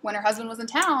worse when her husband was in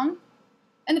town,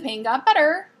 and the pain got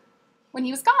better when he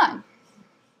was gone.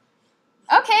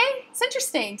 Okay, it's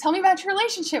interesting. Tell me about your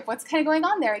relationship. What's kind of going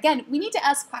on there? Again, we need to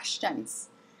ask questions.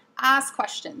 Ask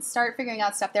questions. Start figuring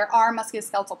out stuff. There are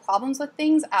musculoskeletal problems with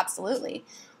things, absolutely.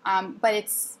 But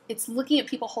it's looking at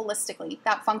people holistically.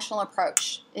 That functional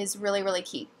approach is really, really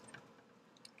key.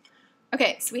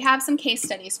 Okay, so we have some case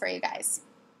studies for you guys.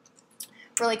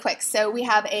 Really quick. So we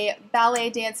have a ballet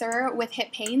dancer with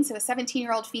hip pain, so a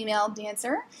 17-year-old female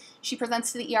dancer. She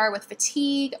presents to the ER with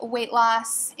fatigue, weight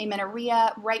loss,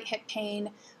 amenorrhea, right hip pain,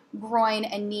 groin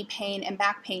and knee pain, and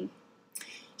back pain.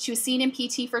 She was seen in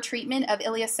PT for treatment of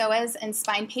iliopsoas and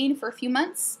spine pain for a few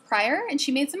months prior, and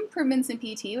she made some improvements in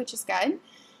PT, which is good.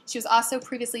 She was also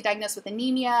previously diagnosed with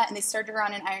anemia, and they started her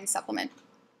on an iron supplement.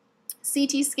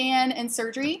 CT scan and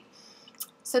surgery.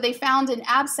 So they found an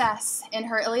abscess in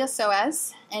her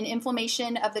iliopsoas and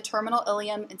inflammation of the terminal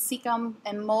ileum and cecum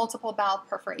and multiple bowel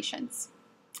perforations.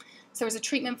 So there was a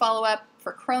treatment follow-up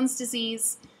for Crohn's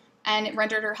disease, and it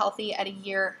rendered her healthy at a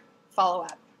year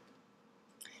follow-up.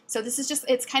 So this is just,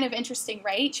 it's kind of interesting,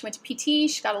 right? She went to PT,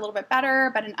 she got a little bit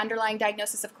better, but an underlying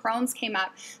diagnosis of Crohn's came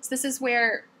up. So this is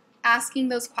where asking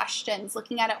those questions,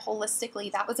 looking at it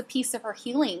holistically, that was a piece of her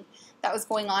healing that was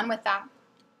going on with that.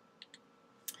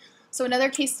 So another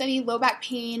case study, low back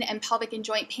pain and pelvic and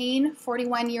joint pain.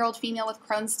 41-year-old female with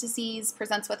Crohn's disease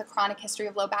presents with a chronic history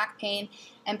of low back pain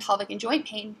and pelvic and joint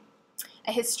pain.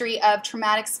 A history of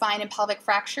traumatic spine and pelvic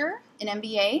fracture, an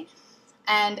MVA,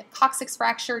 and coccyx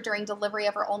fracture during delivery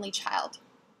of her only child.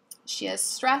 She is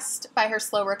stressed by her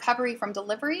slow recovery from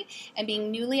delivery and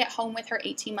being newly at home with her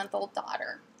 18-month-old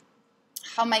daughter.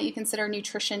 How might you consider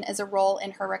nutrition as a role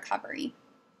in her recovery?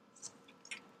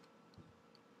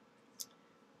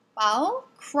 Well,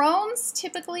 Crohn's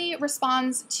typically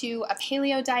responds to a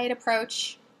paleo diet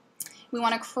approach. We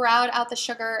want to crowd out the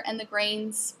sugar and the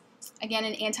grains. Again,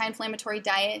 an anti-inflammatory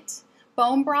diet.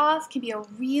 Bone broth can be a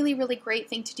really, really great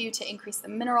thing to do to increase the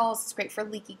minerals. It's great for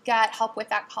leaky gut, help with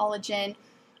that collagen.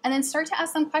 And then start to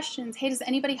ask them questions. Hey, does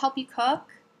anybody help you cook?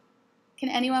 Can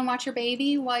anyone watch your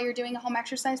baby while you're doing a home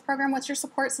exercise program? What's your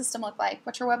support system look like?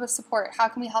 What's your web of support? How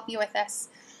can we help you with this?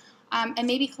 And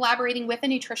maybe collaborating with a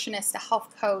nutritionist, a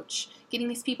health coach, getting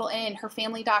these people in, her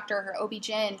family doctor, her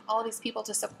OB-GYN, all these people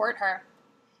to support her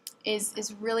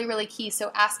is really, really key.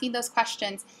 So asking those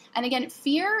questions. And again,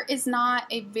 fear is not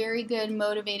a very good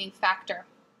motivating factor.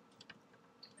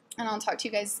 And I'll talk to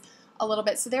you guys a little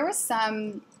bit. So there was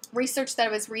some research that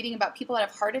I was reading about people that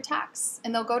have heart attacks,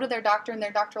 and they'll go to their doctor, and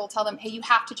their doctor will tell them, hey, you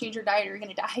have to change your diet or you're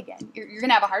going to die again. You're going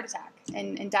to have a heart attack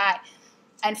and die.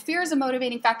 And fear as a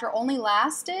motivating factor only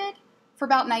lasted for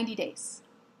about 90 days.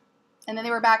 And then they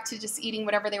were back to just eating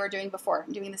whatever they were doing before,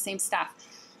 doing the same stuff.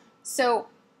 So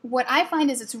what I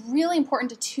find is it's really important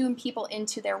to tune people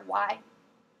into their why,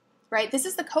 right? This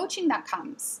is the coaching that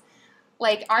comes.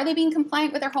 Like, are they being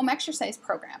compliant with their home exercise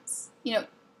programs? You know,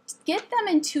 get them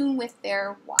in tune with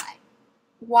their why.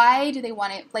 Why do they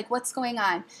want it? Like, what's going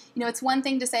on? You know, it's one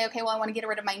thing to say, okay, well, I want to get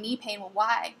rid of my knee pain. Well,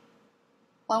 why?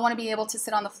 Well, I want to be able to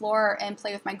sit on the floor and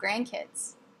play with my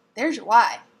grandkids. There's your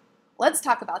why. Let's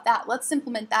talk about that. Let's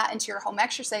implement that into your home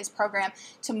exercise program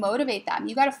to motivate them.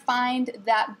 You got to find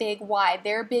that big why,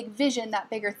 their big vision, that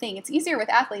bigger thing. It's easier with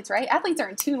athletes, right? Athletes are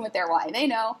in tune with their why. They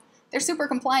know. They're super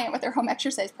compliant with their home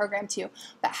exercise program too.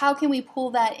 But how can we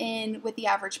pull that in with the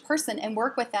average person and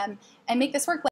work with them and make this work?